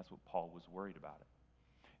doing, and that's what Paul was worried about it.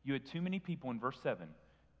 You had too many people in verse 7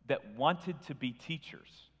 that wanted to be teachers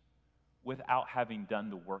without having done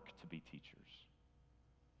the work to be teachers.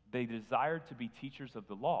 They desired to be teachers of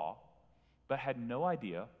the law, but had no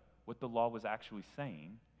idea what the law was actually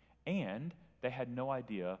saying, and they had no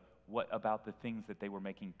idea what about the things that they were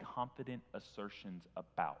making confident assertions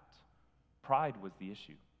about. Pride was the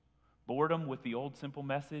issue. Boredom with the old simple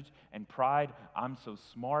message, and pride, I'm so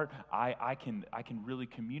smart, I can really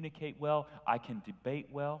communicate well, I can debate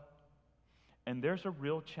well. And there's a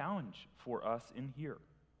real challenge for us in here.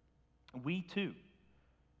 We too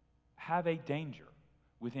have a danger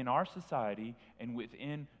within our society and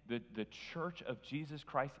within the church of Jesus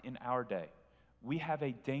Christ in our day. We have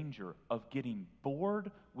a danger of getting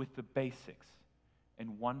bored with the basics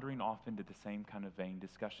and wandering off into the same kind of vain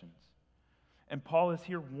discussions. And Paul is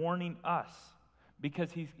here warning us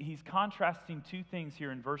because he's contrasting two things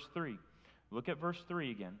here in verse 3. Look at verse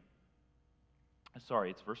 3 again.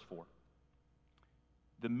 Sorry, it's verse 4.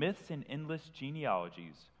 The myths and endless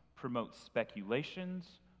genealogies promote speculations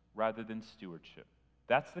rather than stewardship.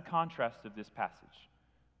 That's the contrast of this passage.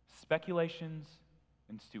 Speculations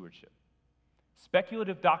and stewardship.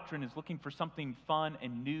 Speculative doctrine is looking for something fun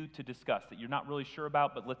and new to discuss that you're not really sure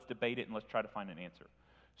about, but let's debate it and let's try to find an answer.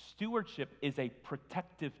 Stewardship is a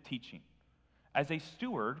protective teaching. As a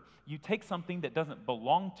steward, you take something that doesn't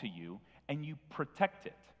belong to you and you protect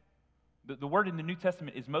it. The word in the New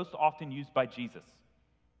Testament is most often used by Jesus.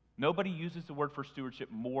 Nobody uses the word for stewardship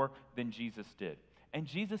more than Jesus did. And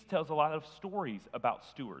Jesus tells a lot of stories about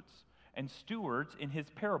stewards. And stewards in his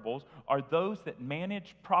parables are those that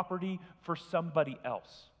manage property for somebody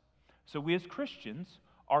else. So we as Christians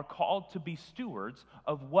are called to be stewards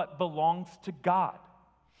of what belongs to God,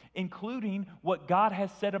 including what God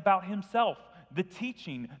has said about himself, the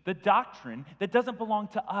teaching, the doctrine that doesn't belong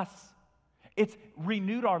to us. It's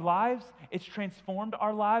renewed our lives, it's transformed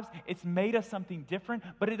our lives, it's made us something different,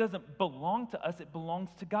 but it doesn't belong to us, it belongs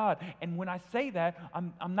to God. And when I say that,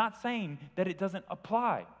 I'm not saying that it doesn't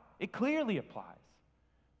apply. It clearly applies.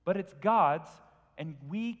 But it's God's, and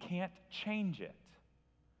we can't change it.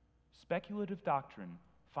 Speculative doctrine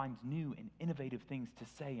finds new and innovative things to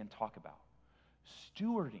say and talk about.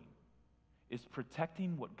 Stewarding is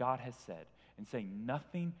protecting what God has said and saying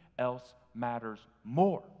nothing else matters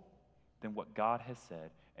more than what God has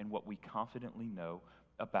said and what we confidently know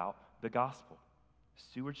about the gospel.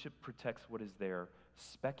 Stewardship protects what is there.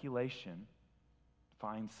 Speculation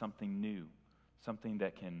finds something new, something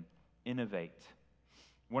that can innovate.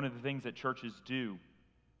 One of the things that churches do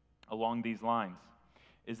along these lines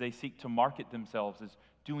is they seek to market themselves as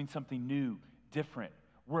doing something new, different.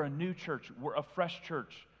 We're a new church. We're a fresh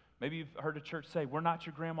church. Maybe you've heard a church say, we're not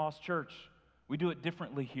your grandma's church. We do it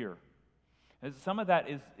differently here. And some of that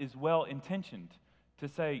is well-intentioned to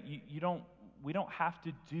say we don't have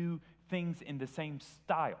to do things in the same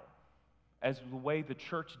style as the way the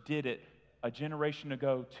church did it a generation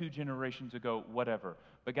ago, 2 generations ago, whatever.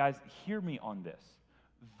 But guys, hear me on this.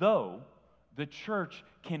 Though the church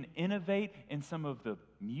can innovate in some of the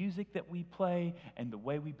music that we play and the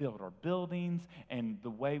way we build our buildings and the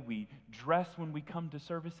way we dress when we come to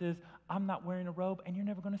services, I'm not wearing a robe, and you're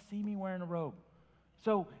never going to see me wearing a robe.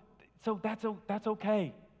 So that's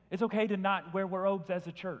okay. It's okay to not wear robes as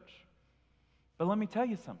a church. But let me tell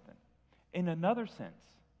you something. In another sense,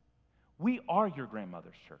 we are your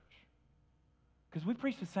grandmother's church because we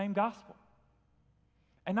preach the same gospel.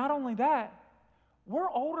 And not only that, we're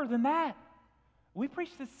older than that. We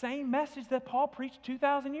preach the same message that Paul preached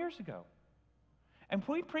 2,000 years ago. And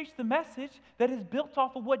we preach the message that is built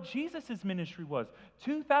off of what Jesus' ministry was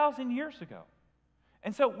 2,000 years ago.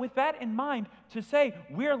 And so with that in mind, to say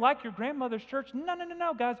we're like your grandmother's church,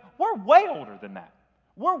 no, guys, we're way older than that.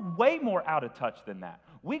 We're way more out of touch than that.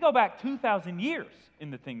 We go back 2,000 years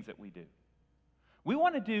in the things that we do. We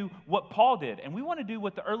want to do what Paul did, and we want to do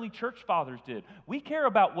what the early church fathers did. We care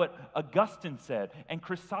about what Augustine said and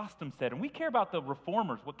Chrysostom said, and we care about the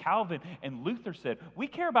reformers, what Calvin and Luther said. We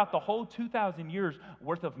care about the whole 2,000 years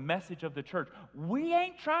worth of message of the church. We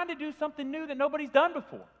ain't trying to do something new that nobody's done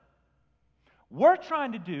before. We're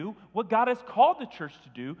trying to do what God has called the church to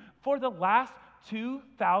do for the last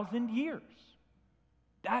 2,000 years.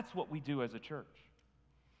 That's what we do as a church.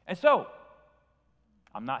 And so,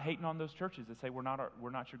 I'm not hating on those churches that say we're not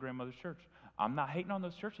your grandmother's church. I'm not hating on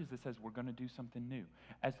those churches that says we're going to do something new.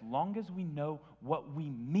 As long as we know what we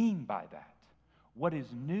mean by that, what is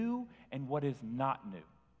new and what is not new.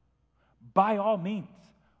 By all means,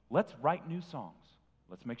 let's write new songs.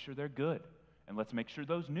 Let's make sure they're good. And let's make sure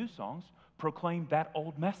those new songs proclaim that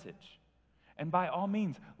old message. And by all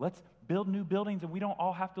means, let's build new buildings, and we don't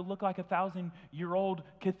all have to look like a 1,000-year-old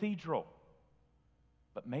cathedral.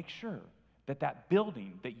 But make sure that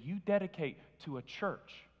building that you dedicate to a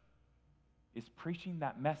church is preaching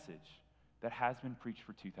that message that has been preached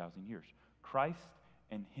for 2,000 years. Christ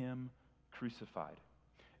and Him crucified.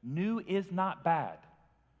 New is not bad,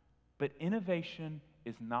 but innovation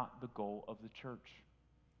is not the goal of the church.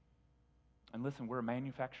 And listen, we're a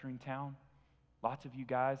manufacturing town. Lots of you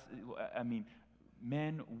guys,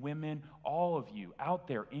 men, women, all of you out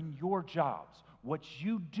there in your jobs, what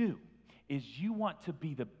you do is you want to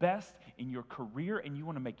be the best in your career, and you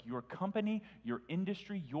want to make your company, your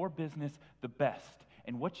industry, your business the best.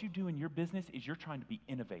 And what you do in your business is you're trying to be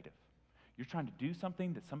innovative. You're trying to do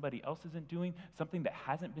something that somebody else isn't doing, something that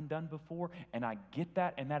hasn't been done before, and I get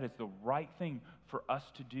that, and that is the right thing for us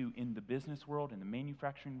to do in the business world, in the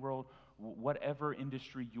manufacturing world, whatever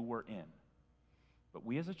industry you're in. But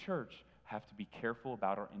we as a church have to be careful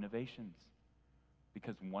about our innovations,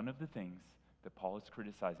 because one of the things that Paul is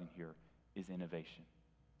criticizing here is innovation.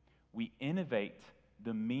 We innovate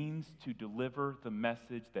the means to deliver the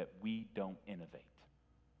message that we don't innovate.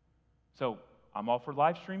 So I'm all for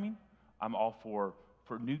live streaming. I'm all for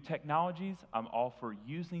new technologies. I'm all for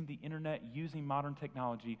using the internet, using modern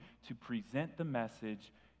technology to present the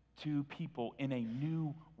message to people in a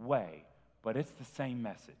new way. But it's the same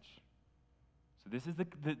message. So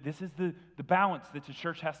this is the balance that the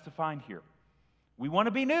church has to find here. We want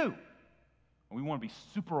to be new. And we want to be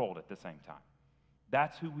super old at the same time.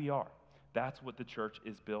 That's who we are. That's what the church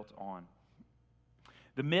is built on.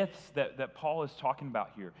 The myths that Paul is talking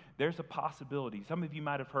about here, there's a possibility. Some of you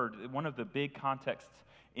might have heard one of the big contexts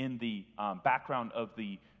in the background of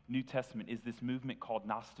the New Testament is this movement called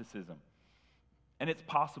Gnosticism. And it's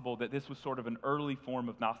possible that this was sort of an early form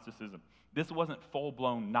of Gnosticism. This wasn't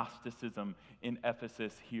full-blown Gnosticism in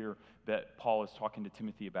Ephesus here that Paul is talking to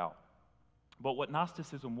Timothy about. But what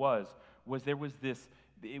Gnosticism was there was this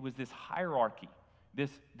hierarchy,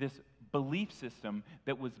 this belief system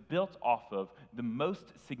that was built off of the most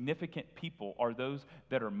significant people are those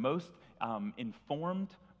that are most informed,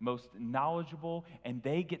 most knowledgeable, and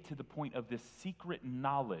they get to the point of this secret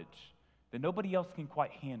knowledge that nobody else can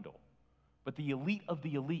quite handle. But the elite of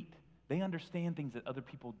the elite, they understand things that other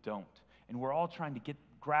people don't. and we're all trying to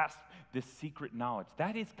grasp this secret knowledge.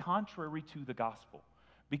 That is contrary to the gospel,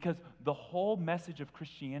 because the whole message of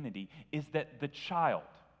Christianity is that the child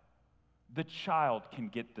can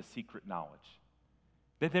get the secret knowledge.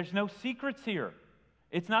 That there's no secrets here.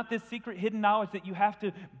 It's not this secret hidden knowledge that you have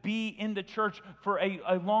to be in the church for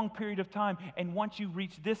a long period of time. And once you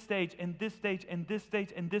reach this stage, and this stage, and this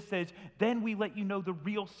stage, and this stage, then we let you know the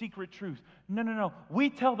real secret truth. No. We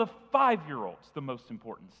tell the 5-year-olds the most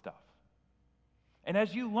important stuff. And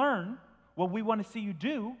as you learn, what we want to see you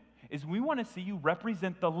do is we want to see you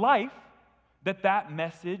represent the life that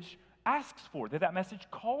message asks for, that message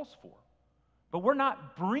calls for. But we're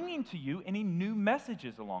not bringing to you any new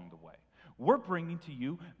messages along the way. We're bringing to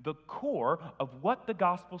you the core of what the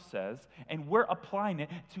gospel says, and we're applying it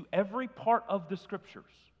to every part of the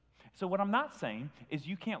scriptures. So what I'm not saying is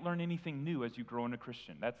you can't learn anything new as you grow into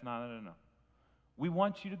Christian. That's not, no. We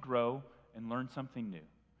want you to grow and learn something new.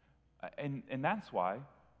 And that's why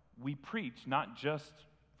we preach not just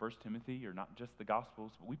 1 Timothy or not just the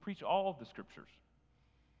Gospels, but we preach all of the scriptures.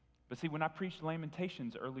 But see, when I preached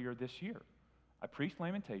Lamentations earlier this year, I preached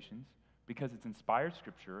Lamentations because it's inspired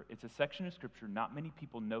scripture. It's a section of scripture not many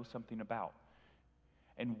people know something about.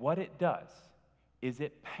 And what it does is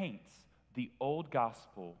it paints the old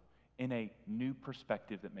gospel in a new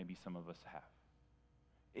perspective that maybe some of us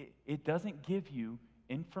have. It doesn't give you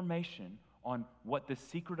information on what the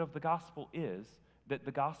secret of the gospel is that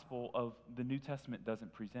the gospel of the New Testament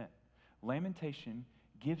doesn't present. Lamentation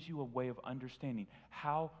gives you a way of understanding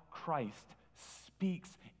how Christ speaks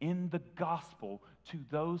in the gospel to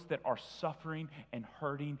those that are suffering and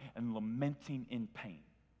hurting and lamenting in pain.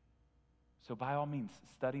 So by all means,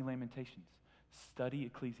 study Lamentations, study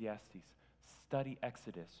Ecclesiastes, study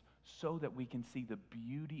Exodus, so that we can see the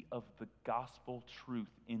beauty of the gospel truth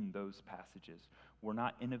in those passages. We're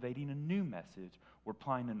not innovating a new message. We're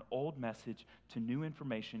applying an old message to new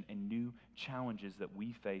information and new challenges that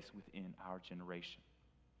we face within our generation.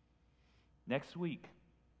 Next week,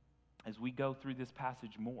 as we go through this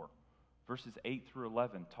passage more, verses 8 through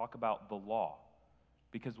 11 talk about the law.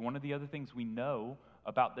 Because one of the other things we know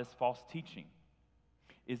about this false teaching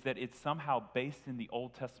is that it's somehow based in the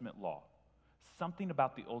Old Testament law. Something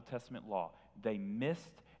about the Old Testament law they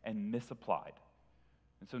missed and misapplied.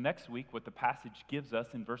 And so next week, what the passage gives us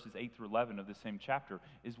in verses 8 through 11 of the same chapter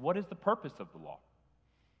is, what is the purpose of the law?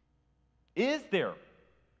 Is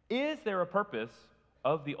there a purpose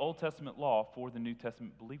of the Old Testament law for the New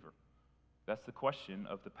Testament believer? That's the question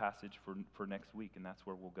of the passage for next week, and that's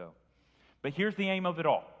where we'll go. But here's the aim of it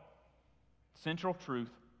all. Central truth,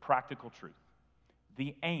 practical truth.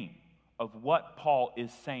 The aim of what Paul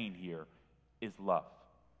is saying here is love.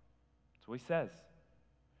 That's what he says.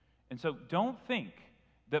 And so don't think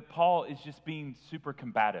that Paul is just being super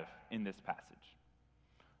combative in this passage.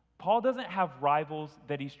 Paul doesn't have rivals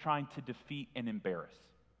that he's trying to defeat and embarrass.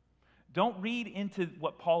 Don't read into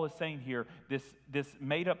what Paul is saying here, this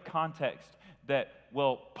made-up context that,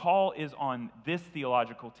 well, Paul is on this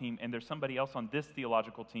theological team and there's somebody else on this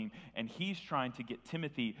theological team, and he's trying to get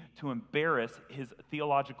Timothy to embarrass his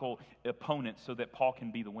theological opponent so that Paul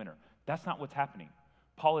can be the winner. That's not what's happening.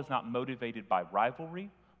 Paul is not motivated by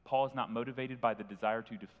rivalry. Paul is not motivated by the desire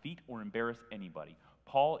to defeat or embarrass anybody.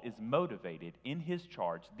 Paul is motivated in his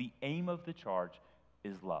charge. The aim of the charge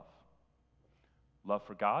is love. Love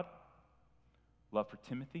for God, love for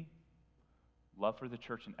Timothy, love for the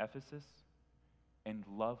church in Ephesus, and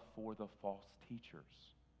love for the false teachers.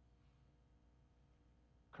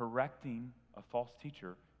 Correcting a false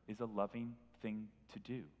teacher is a loving thing to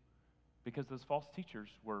do, because those false teachers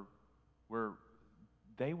were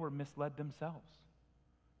misled themselves.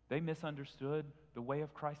 They misunderstood the way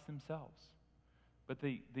of Christ themselves. But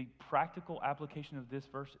the practical application of this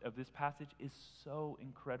verse, of this passage, is so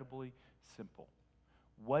incredibly simple.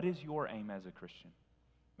 What is your aim as a Christian?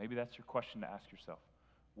 Maybe that's your question to ask yourself.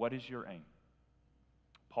 What is your aim?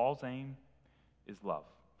 Paul's aim is love,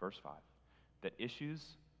 verse 5, that issues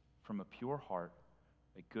from a pure heart,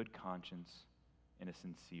 a good conscience, and a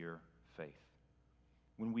sincere faith.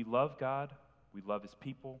 When we love God, we love His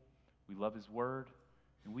people, we love His word,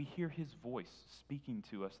 and we hear His voice speaking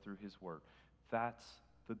to us through His word. That's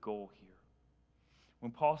the goal here.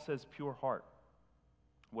 When Paul says pure heart,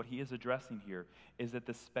 what he is addressing here is that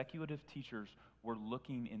the speculative teachers were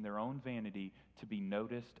looking in their own vanity to be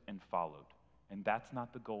noticed and followed. And that's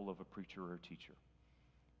not the goal of a preacher or a teacher.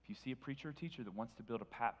 If you see a preacher or teacher that wants to build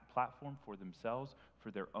a platform for themselves, for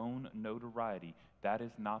their own notoriety, that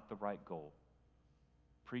is not the right goal.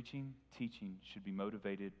 Preaching, teaching should be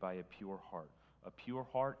motivated by a pure heart. A pure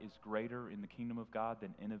heart is greater in the kingdom of God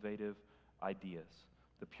than innovative ideas.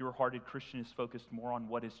 The pure-hearted Christian is focused more on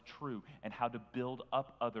what is true and how to build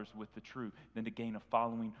up others with the true than to gain a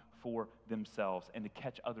following for themselves and to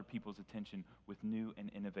catch other people's attention with new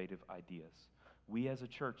and innovative ideas. We as a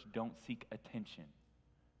church don't seek attention.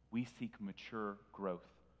 We seek mature growth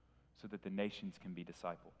so that the nations can be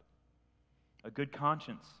discipled. A good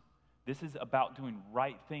conscience. This is about doing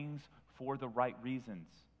right things for the right reasons.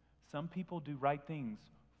 Some people do right things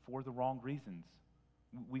for the wrong reasons.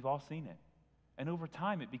 We've all seen it. And over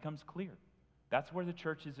time, it becomes clear. That's where the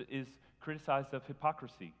church is criticized of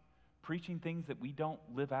hypocrisy, preaching things that we don't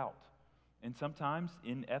live out. And sometimes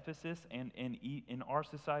in Ephesus and in our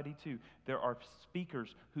society too, there are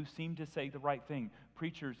speakers who seem to say the right thing,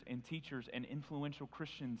 preachers and teachers and influential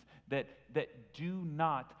Christians that do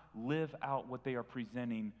not live out what they are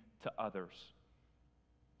presenting to others.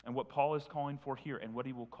 And what Paul is calling for here, and what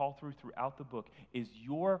he will call throughout the book, is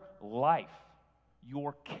your life,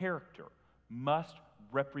 your character, must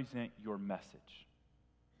represent your message.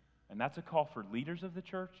 And that's a call for leaders of the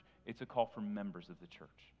church. It's a call for members of the church.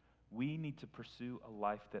 We need to pursue a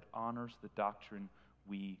life that honors the doctrine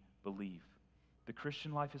we believe. The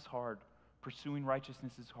Christian life is hard. Pursuing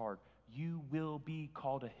righteousness is hard. You will be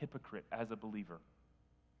called a hypocrite as a believer.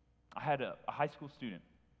 I had a high school student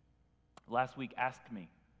last week ask me,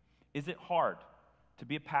 is it hard to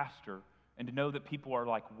be a pastor and to know that people are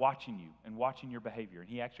like watching you and watching your behavior? And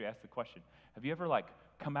he actually asked the question, have you ever like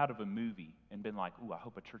come out of a movie and been like, ooh, I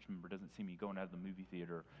hope a church member doesn't see me going out of the movie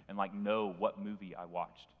theater and like know what movie I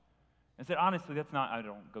watched? And said, honestly, I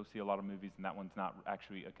don't go see a lot of movies, and that one's not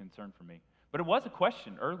actually a concern for me. But it was a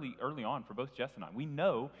question early on for both Jess and I. We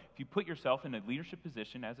know if you put yourself in a leadership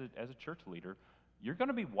position as a church leader, you're going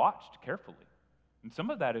to be watched carefully. And some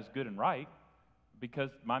of that is good and right,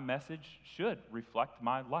 because my message should reflect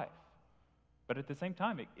my life. But at the same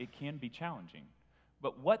time, it can be challenging.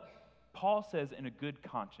 But what Paul says in a good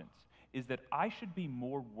conscience is that I should be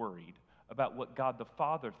more worried about what God the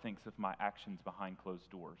Father thinks of my actions behind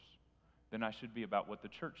closed doors than I should be about what the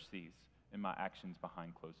church sees in my actions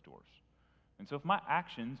behind closed doors. And so if my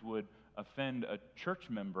actions would offend a church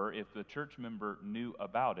member, if the church member knew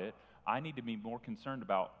about it, I need to be more concerned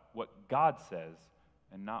about what God says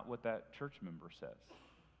and not what that church member says.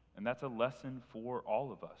 And that's a lesson for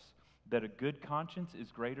all of us, that a good conscience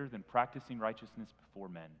is greater than practicing righteousness before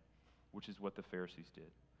men, which is what the Pharisees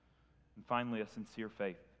did. And finally, a sincere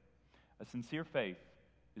faith. A sincere faith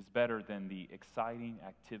is better than the exciting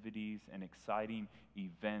activities and exciting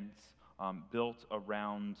events built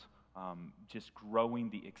around just growing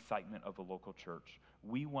the excitement of a local church.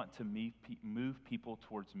 We want to move people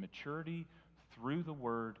towards maturity through the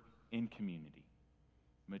word in community.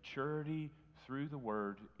 Maturity through the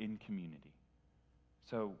word in community.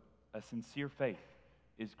 So a sincere faith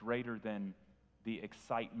is greater than the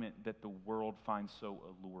excitement that the world finds so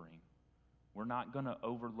alluring. We're not going to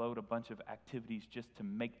overload a bunch of activities just to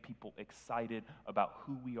make people excited about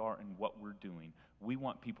who we are and what we're doing. We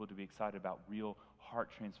want people to be excited about real heart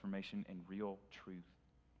transformation and real truth.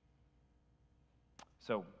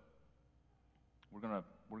 So we're going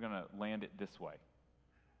to land it this way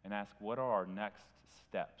and ask, what are our next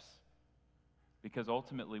steps? Because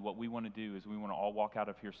ultimately what we want to do is we want to all walk out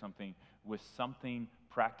of here with something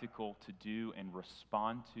practical to do and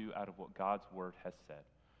respond to out of what God's word has said.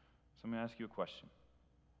 So I'm going to ask you a question.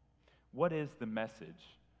 What is the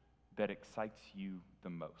message that excites you the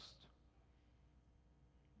most?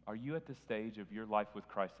 Are you at the stage of your life with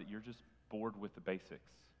Christ that you're just bored with the basics?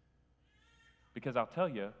 Because I'll tell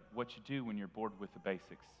you what you do when you're bored with the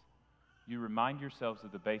basics. You remind yourselves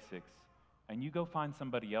of the basics, and you go find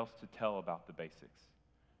somebody else to tell about the basics.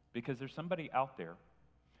 Because there's somebody out there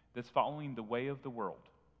that's following the way of the world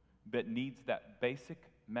that needs that basic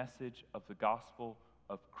message of the gospel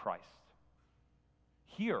of Christ.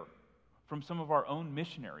 Hear from some of our own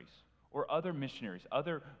missionaries or other missionaries,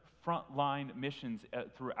 other frontline missions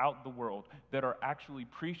throughout the world that are actually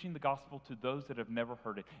preaching the gospel to those that have never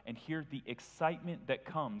heard it, and hear the excitement that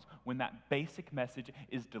comes when that basic message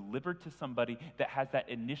is delivered to somebody that has that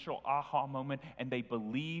initial aha moment and they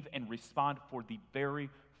believe and respond for the very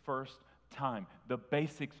first time. The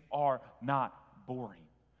basics are not boring.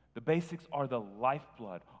 The basics are the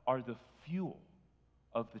lifeblood, are the fuel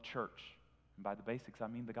of the church. And by the basics, I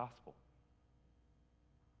mean the gospel.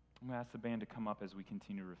 I'm going to ask the band to come up as we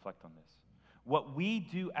continue to reflect on this. What we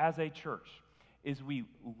do as a church is we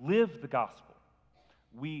live the gospel,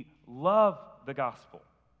 we love the gospel,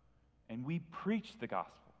 and we preach the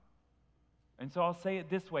gospel. And so I'll say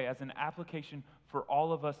it this way as an application for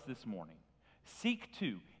all of us this morning. Seek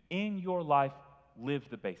to, in your life, live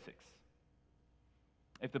the basics.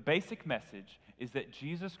 If the basic message is that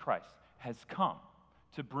Jesus Christ has come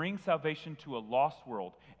to bring salvation to a lost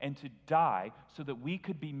world and to die so that we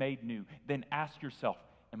could be made new, then ask yourself,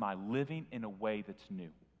 am I living in a way that's new?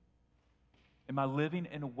 Am I living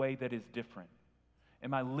in a way that is different?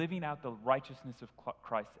 Am I living out the righteousness of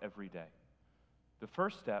Christ every day? The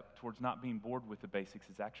first step towards not being bored with the basics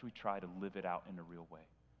is actually try to live it out in a real way.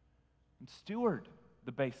 And steward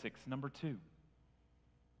the basics, number 2.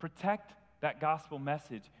 Protect that gospel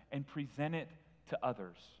message and present it to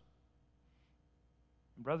others.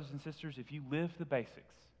 And brothers and sisters, if you live the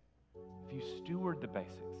basics, if you steward the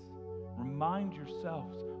basics, remind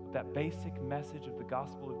yourselves of that basic message of the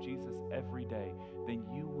gospel of Jesus every day, then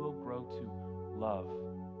you will grow to love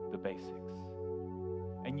the basics.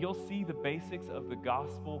 And you'll see the basics of the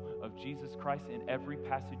gospel of Jesus Christ in every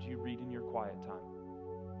passage you read in your quiet time.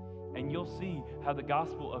 And you'll see how the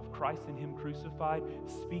gospel of Christ and Him crucified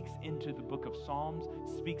speaks into the book of Psalms,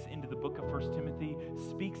 speaks into the book of 1 Timothy,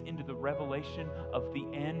 speaks into the revelation of the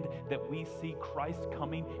end, that we see Christ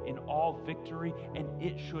coming in all victory, and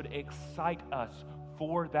it should excite us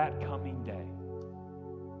for that coming day.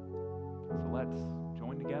 So let's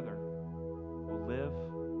join together. We'll live,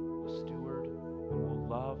 we'll steward, and we'll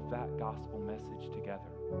love that gospel message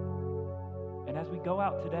together. And as we go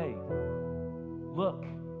out today, look,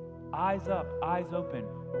 eyes up, eyes open.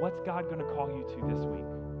 What's God going to call you to this week?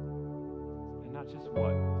 And not just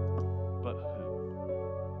what, but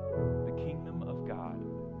who. The kingdom of God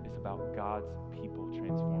is about God's people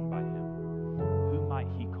transformed by Him. Who might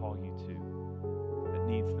He call you to that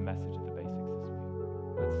needs the message of the basics this week?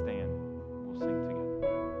 Let's stand. We'll sing together.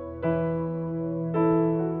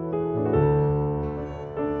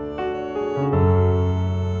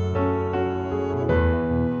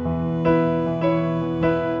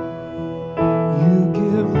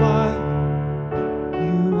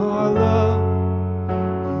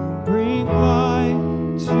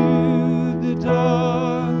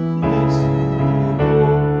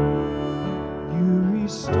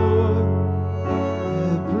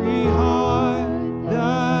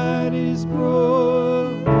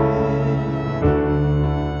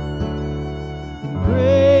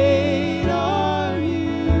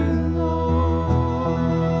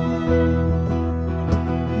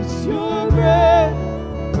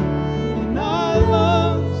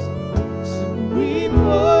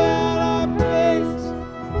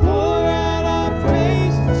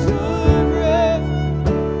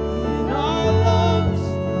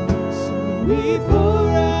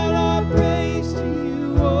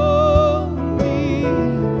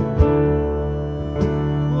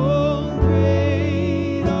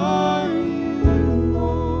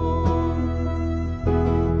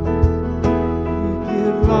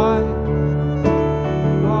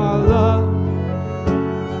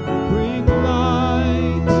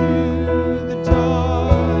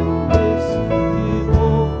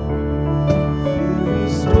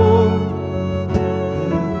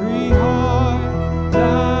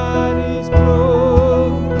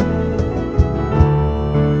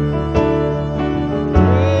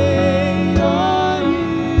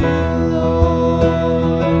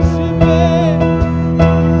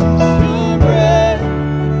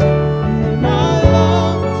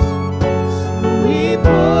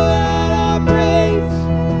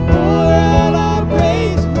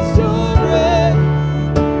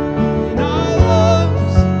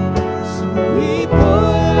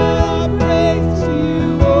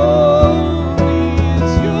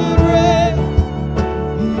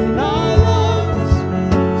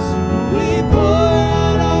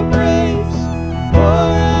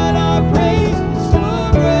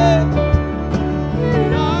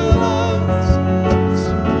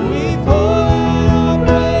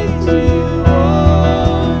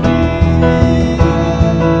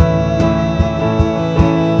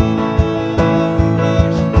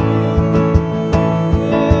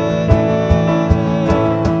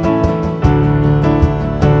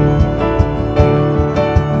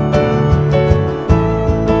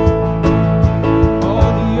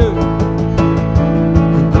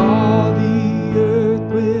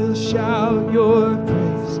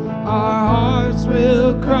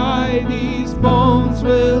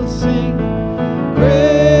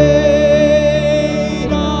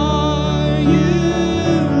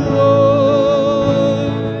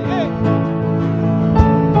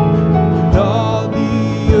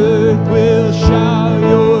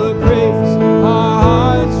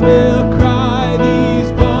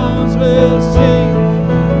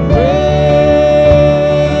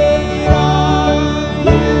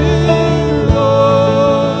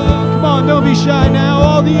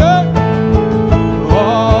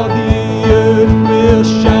 All the earth will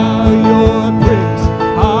shout your praise.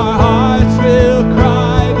 Our hearts will cry.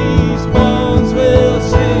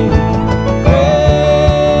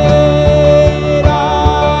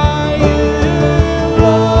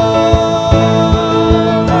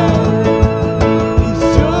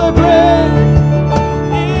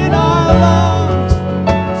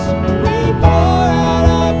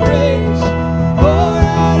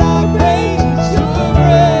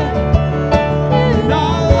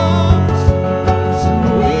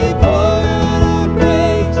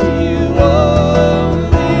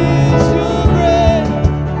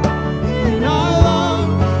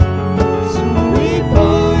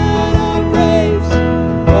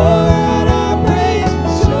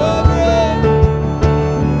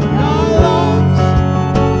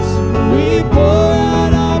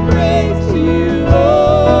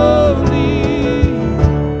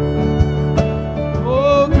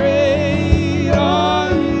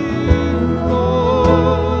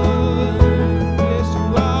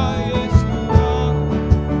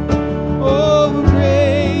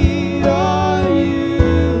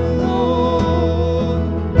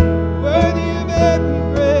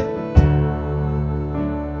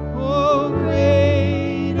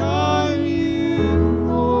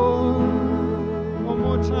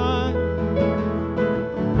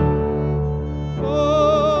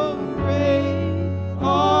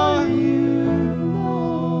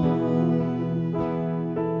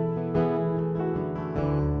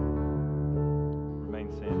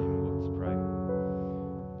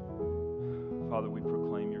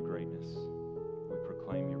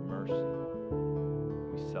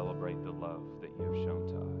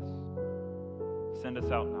 send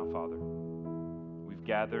us out now, Father. We've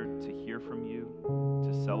gathered to hear from you,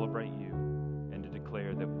 to celebrate you, and to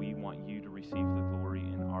declare that we want you to receive the glory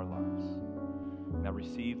in our lives. Now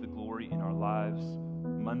receive the glory in our lives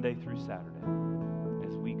Monday through Saturday.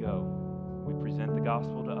 As we go, we present the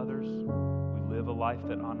gospel to others. We live a life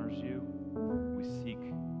that honors you. We seek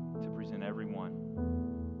to present everyone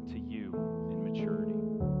to you in maturity.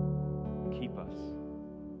 Keep us.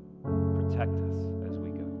 Protect us as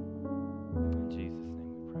we go. In Jesus' name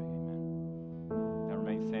we pray, amen. Now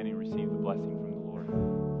remain standing and receive the blessing from the Lord.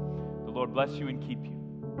 The Lord bless you and keep you.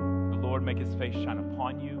 The Lord make his face shine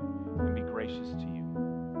upon you and be gracious to you.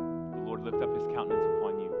 The Lord lift up his countenance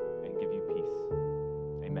upon you